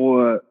question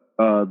for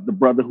the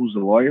brother who's a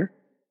lawyer.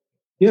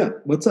 Yeah,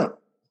 what's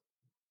up?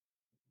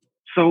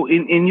 So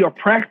in your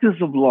practice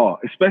of law,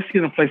 especially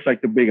in a place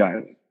like the Big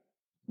Island,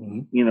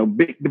 you know,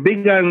 the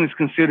Big Island is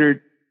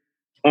considered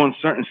on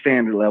certain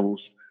standard levels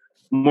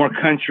more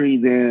country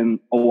than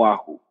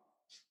Oahu. Oh,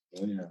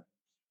 yeah.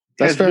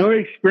 Has your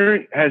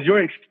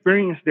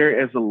experience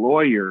there as a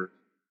lawyer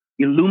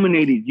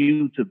illuminated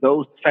you to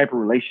those type of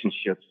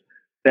relationships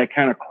that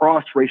kind of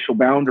cross racial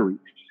boundaries,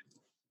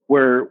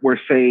 where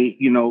say,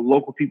 you know,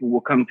 local people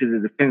will come to the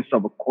defense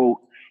of a quote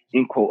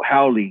unquote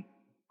haole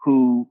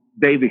who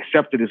they've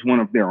accepted as one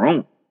of their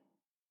own?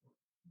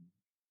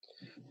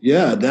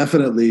 Yeah,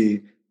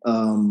 definitely.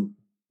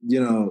 You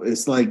know,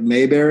 it's like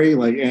Mayberry,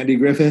 like Andy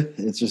Griffith.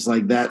 It's just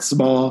like that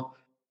small.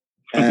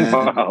 And,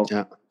 wow.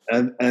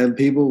 and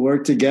people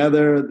work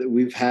together.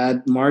 We've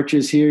had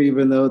marches here,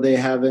 even though they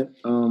haven't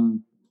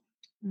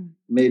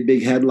made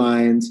big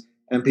headlines.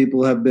 And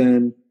people have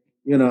been,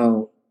 you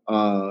know,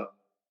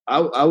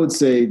 I would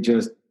say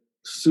just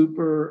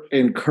super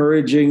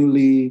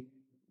encouragingly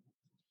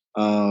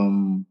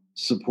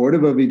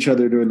supportive of each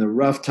other during the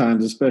rough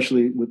times,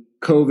 especially with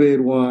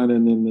COVID one,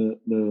 and then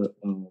the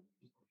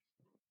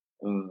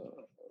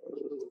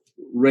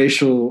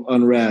racial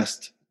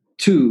unrest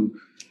two.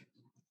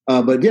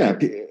 But yeah,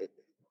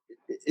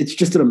 it's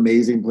just an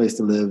amazing place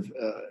to live.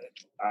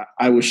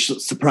 I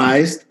was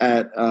surprised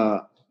at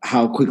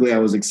how quickly I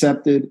was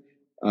accepted.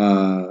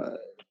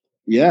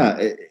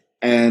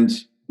 And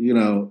you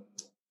know,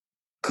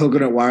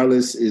 Coconut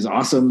Wireless is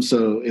awesome.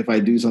 So if I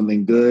do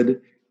something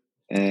good,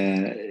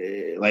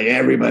 like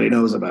everybody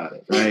knows about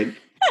it, right?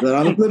 But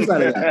on the flip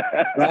side of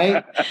that,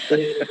 right?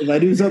 If I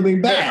do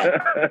something bad,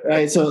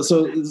 right? So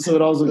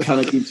it also kind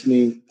of keeps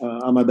me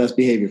on my best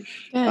behavior.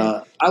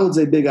 I would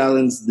say Big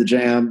Island's the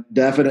jam.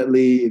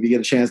 Definitely, if you get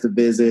a chance to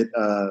visit,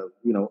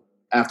 you know,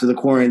 after the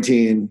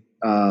quarantine,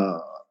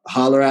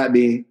 holler at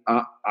me.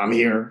 I'm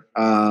here.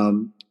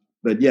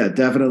 But yeah,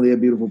 definitely a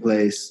beautiful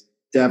place.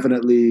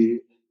 Definitely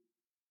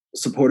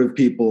supportive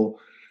people.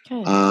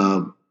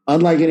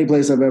 Unlike any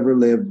place I've ever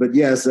lived, but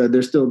yes,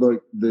 there's still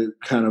the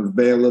kind of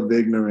veil of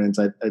ignorance.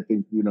 I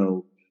think, you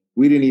know,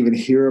 we didn't even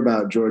hear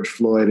about George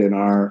Floyd in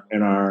our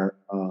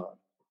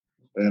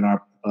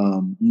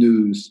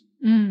news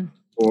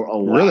for a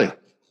while. Really?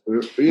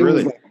 It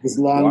was like this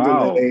long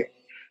delay.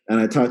 And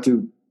I talked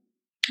to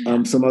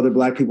some other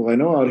Black people I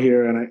know out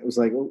here, and I was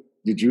like, "Oh,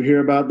 did you hear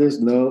about this?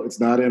 No, it's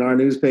not in our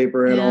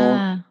newspaper at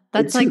all."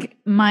 That's like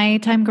my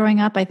time growing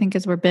up, I think,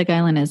 is where Big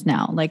Island is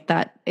now. Like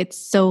that, it's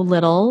so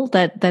little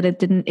that it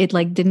didn't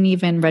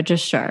even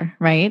register,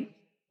 right?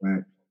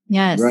 Right.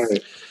 Yes.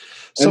 Right.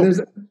 So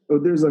and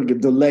there's like a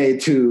delay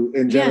too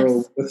in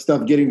general with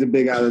stuff getting to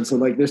Big Island. So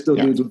like there's still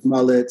dudes with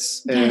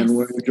mullets and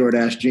wearing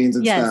Jordache jeans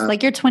and stuff. Yes,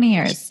 like you're 20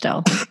 years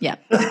still. Yeah.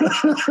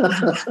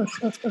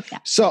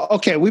 So,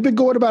 okay, we've been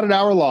going about an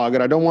hour long,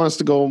 and I don't want us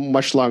to go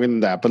much longer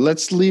than that, but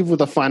let's leave with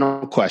a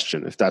final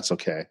question, if that's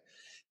okay.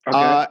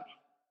 Okay.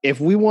 If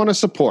we want to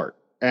support,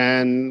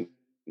 and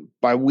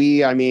by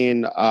we, I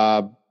mean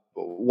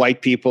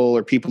white people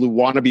or people who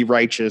want to be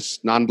righteous,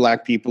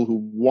 non-Black people who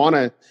want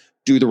to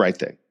do the right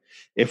thing.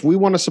 If we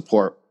want to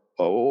support,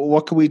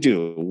 what can we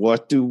do?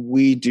 What do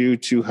we do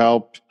to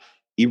help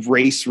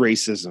erase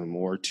racism,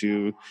 or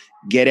to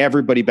get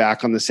everybody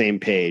back on the same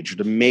page, or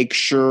to make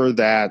sure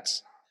that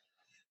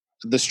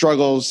the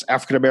struggles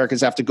African Americans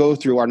have to go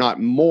through are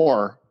not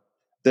more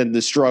than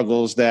the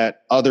struggles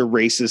that other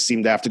races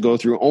seem to have to go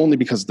through only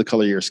because of the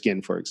color of your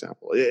skin, for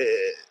example?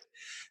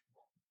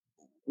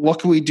 What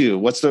can we do?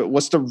 What's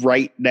the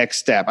right next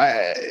step?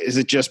 Is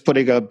it just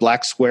putting a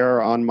black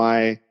square on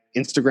my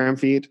Instagram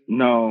feed?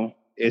 No.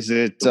 Is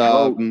it,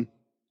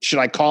 should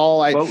I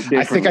call? I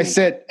think I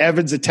sent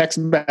Evans a text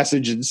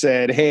message and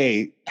said,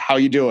 "Hey, how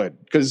you doing?"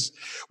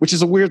 Which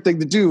is a weird thing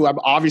to do. I'm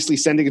obviously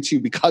sending it to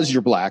you because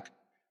you're Black,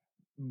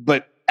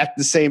 but at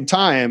the same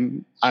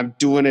time, I'm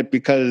doing it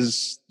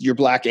because you're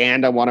Black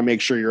and I want to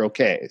make sure you're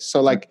okay.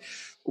 So like,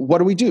 what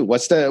do we do?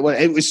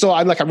 So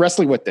I'm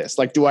wrestling with this.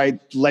 Like, do I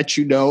let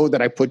you know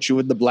that I put you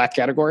in the Black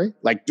category?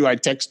 Like, do I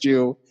text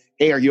you,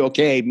 "Hey, are you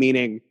okay?"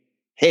 Meaning,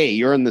 "Hey,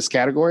 you're in this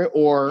category,"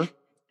 or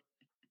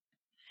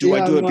Do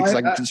I do it because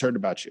I'm concerned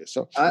about you?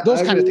 So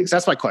those kind of things.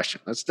 That's my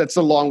question. That's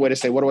a long way to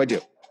say, what do I do?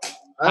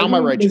 How am I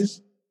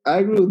righteous? I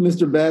agree with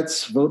Mr.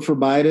 Betts. Vote for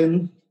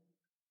Biden.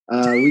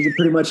 We can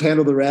pretty much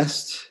handle the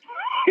rest.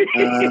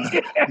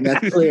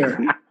 That's clear.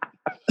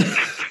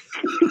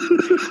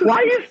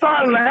 Why you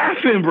start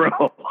laughing,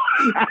 bro?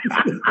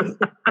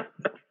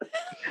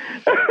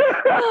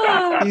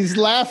 He's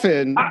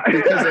laughing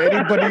because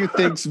anybody who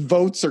thinks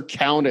votes are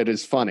counted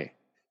is funny.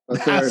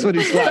 That's what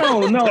he's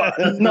laughing.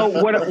 No.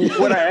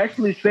 What I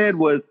actually said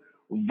was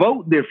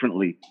vote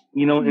differently.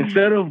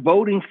 Instead of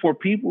voting for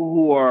people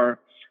who are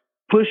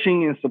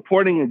pushing and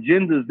supporting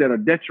agendas that are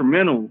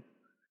detrimental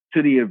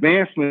to the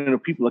advancement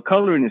of people of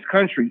color in this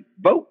country,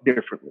 vote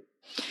differently.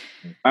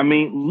 I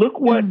mean, look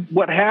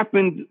what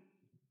happened.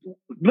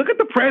 Look at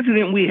the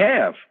president we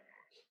have.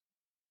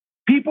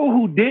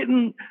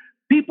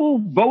 People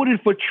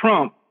voted for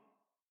Trump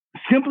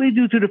simply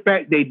due to the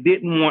fact they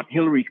didn't want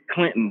Hillary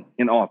Clinton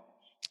in office.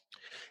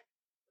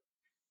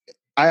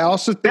 I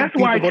also think that's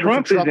why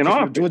Trump is in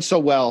office. Doing so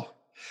well.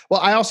 Well,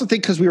 I also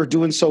think because we were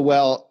doing so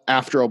well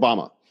after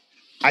Obama.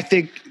 I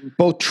think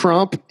both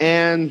Trump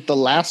and the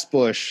last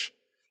Bush,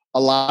 a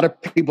lot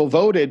of people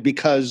voted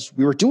because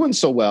we were doing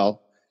so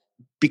well,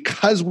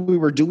 because we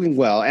were doing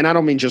well. And I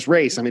don't mean just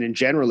race. I mean, in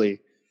generally,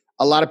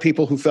 a lot of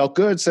people who felt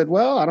good said,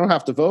 well, I don't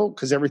have to vote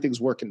because everything's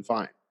working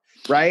fine.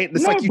 Right?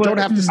 It's like you don't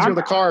have to steer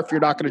the car if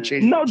you're not going to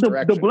change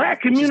direction. The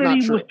black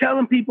community was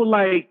telling people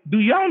like, do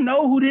y'all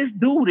know who this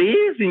dude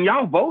is? And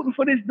y'all voting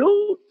for this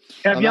dude?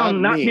 Have y'all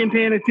not been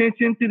paying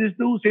attention to this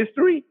dude's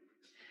history?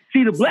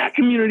 See, the black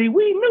community,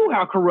 we knew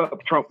how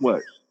corrupt Trump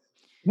was.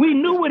 We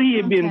knew what he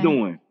had been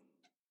doing.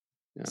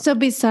 Yeah. So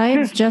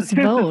besides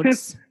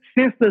votes.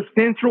 Since the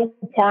Central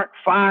Park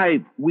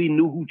 5, we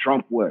knew who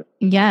Trump was.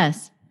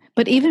 Yes.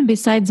 But even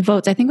besides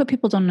votes, I think what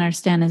people don't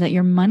understand is that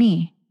your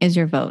money is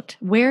your vote.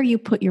 Where you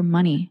put your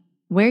money,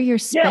 where you're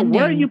spending. Yeah,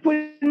 where are you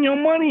putting your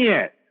money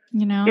at?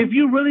 If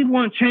you really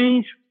want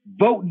change,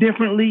 vote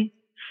differently,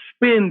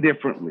 spend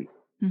differently.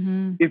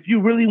 Mm-hmm. If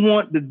you really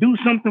want to do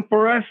something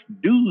for us,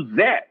 do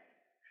that.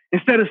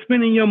 Instead of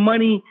spending your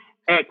money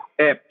at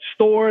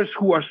stores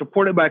who are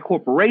supported by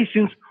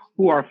corporations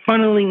who are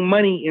funneling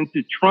money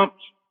into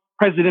Trump's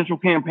presidential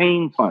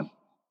campaign fund.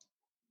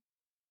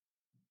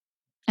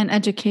 And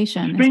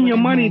education. Spend your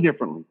money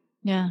differently.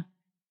 Yeah.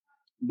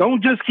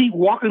 Don't just keep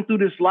walking through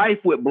this life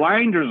with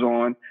blinders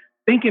on,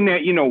 thinking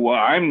that,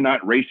 I'm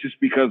not racist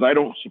because I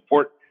don't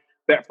support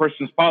that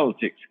person's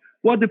politics.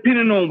 Well,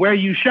 depending on where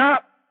you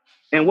shop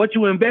and what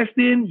you invest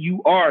in,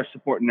 you are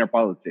supporting their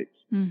politics.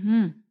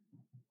 Mm-hmm.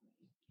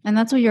 And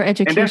that's what your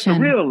education and that's the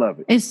real of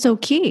it. Is so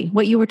key.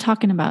 What you were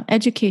talking about,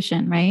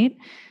 education, right?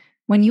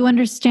 When you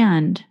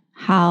understand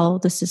how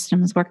the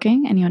system is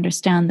working and you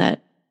understand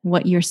that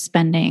what you're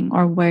spending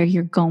or where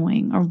you're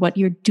going or what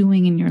you're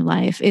doing in your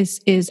life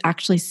is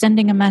actually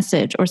sending a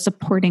message or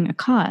supporting a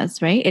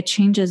cause, right? It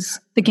changes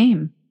the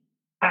game.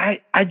 I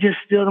just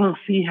still don't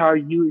see how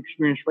you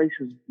experience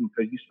racism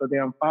because you're so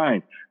damn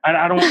fine.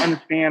 I don't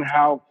understand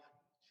how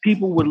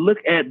people would look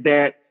at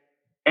that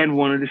and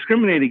want to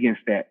discriminate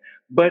against that.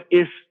 But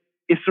it's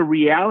a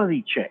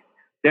reality check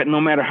that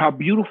no matter how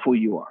beautiful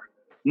you are,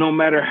 no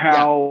matter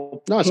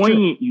how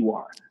poignant you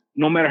are,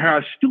 no matter how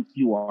astute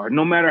you are,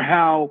 no matter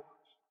how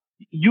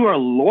you're a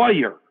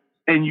lawyer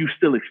and you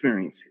still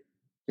experience it.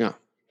 Yeah.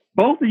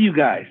 Both of you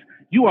guys,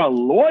 you are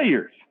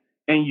lawyers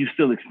and you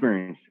still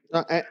experience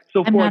it.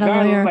 So I'm for a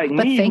guy lawyer, like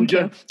me, thank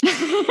you.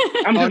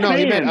 I'm just saying,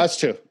 you meant us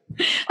too.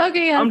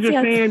 Okay, yes, I'm just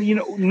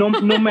saying, no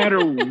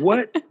matter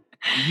what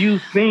you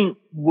think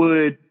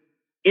would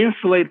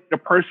insulate the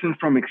person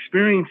from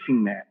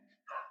experiencing that,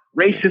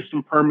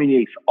 racism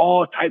permeates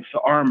all types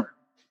of armor.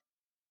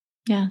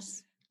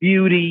 Yes.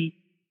 Beauty,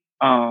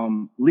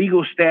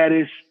 legal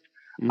status,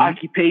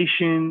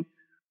 occupation,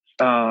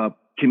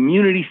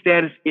 community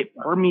status, it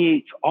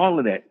permeates all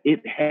of that.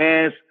 It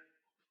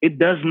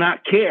does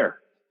not care.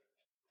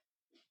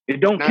 It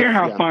don't care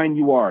how fine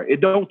you are.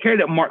 It don't care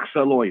that Mark's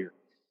a lawyer.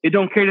 It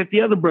don't care that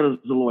the other brother's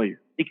a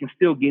lawyer. It can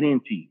still get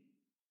into you.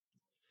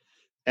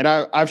 And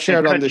I've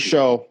shared on this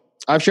show.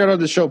 I've shared on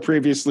the show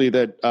previously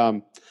that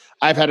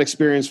I've had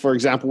experience, for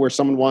example, where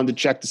someone wanted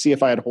to check to see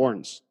if I had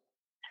horns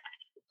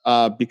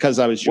because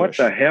I was Jewish.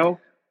 What the hell?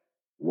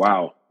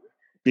 Wow.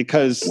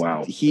 Because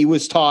he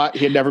was taught,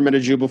 he had never met a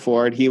Jew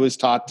before, and he was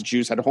taught the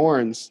Jews had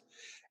horns.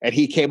 And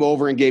he came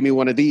over and gave me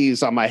one of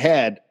these on my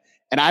head.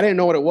 And I didn't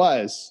know what it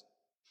was.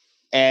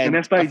 And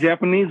that's like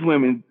Japanese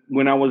women.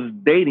 When I was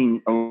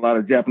dating a lot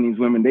of Japanese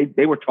women,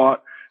 they were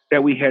taught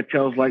that we had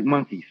tails like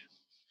monkeys.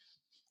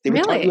 They were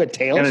taught you had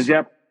tails? And a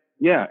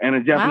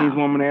Japanese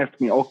woman asked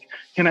me, "Oh,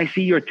 can I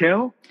see your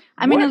tail?"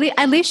 I mean,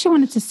 at least she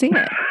wanted to see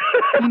it.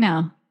 I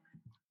know.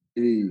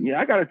 Yeah,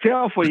 I got a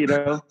tail for you,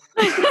 though.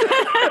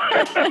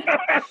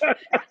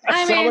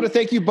 I want to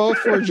thank you both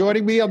for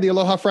joining me on the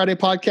Aloha Friday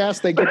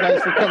podcast. Thank you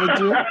guys for coming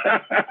through.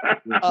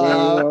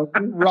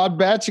 Rod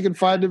Betts, you can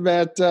find him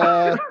at,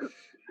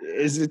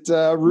 is it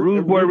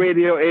Rude Boy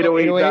Radio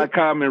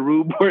 808.com and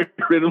Rude Boy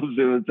Rhythms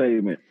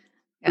Entertainment.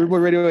 Rude Boy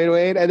Radio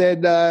 808. And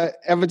then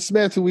Evan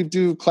Smith, who we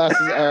do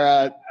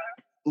classes,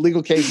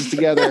 legal cases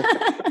together.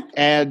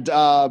 And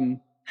on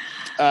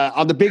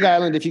the Big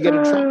Island, if you get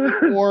in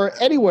trouble or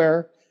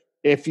anywhere,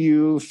 if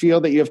you feel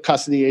that you have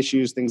custody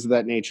issues, things of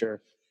that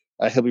nature,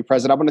 he'll be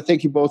present. I want to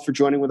thank you both for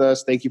joining with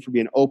us. Thank you for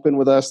being open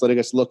with us, letting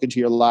us look into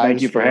your lives.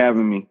 Thank you for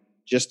having me.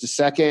 Just a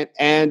second.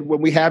 And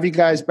when we have you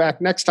guys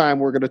back next time,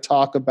 we're going to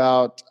talk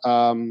about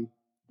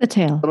the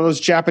tail. One of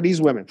those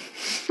Japanese women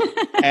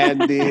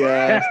and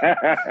the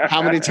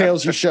how many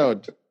tails you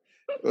showed.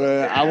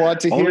 I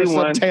want to hear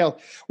some tail.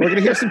 We're going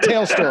to hear some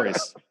tail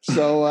stories.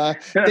 So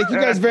thank you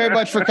guys very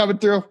much for coming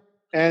through.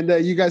 And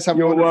you guys have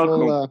a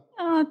wonderful.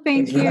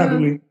 Thank you. For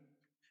having me.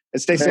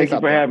 And stay safe. Thank you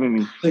for having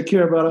me. Take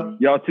care, brother.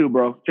 Y'all too,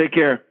 bro. Take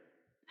care.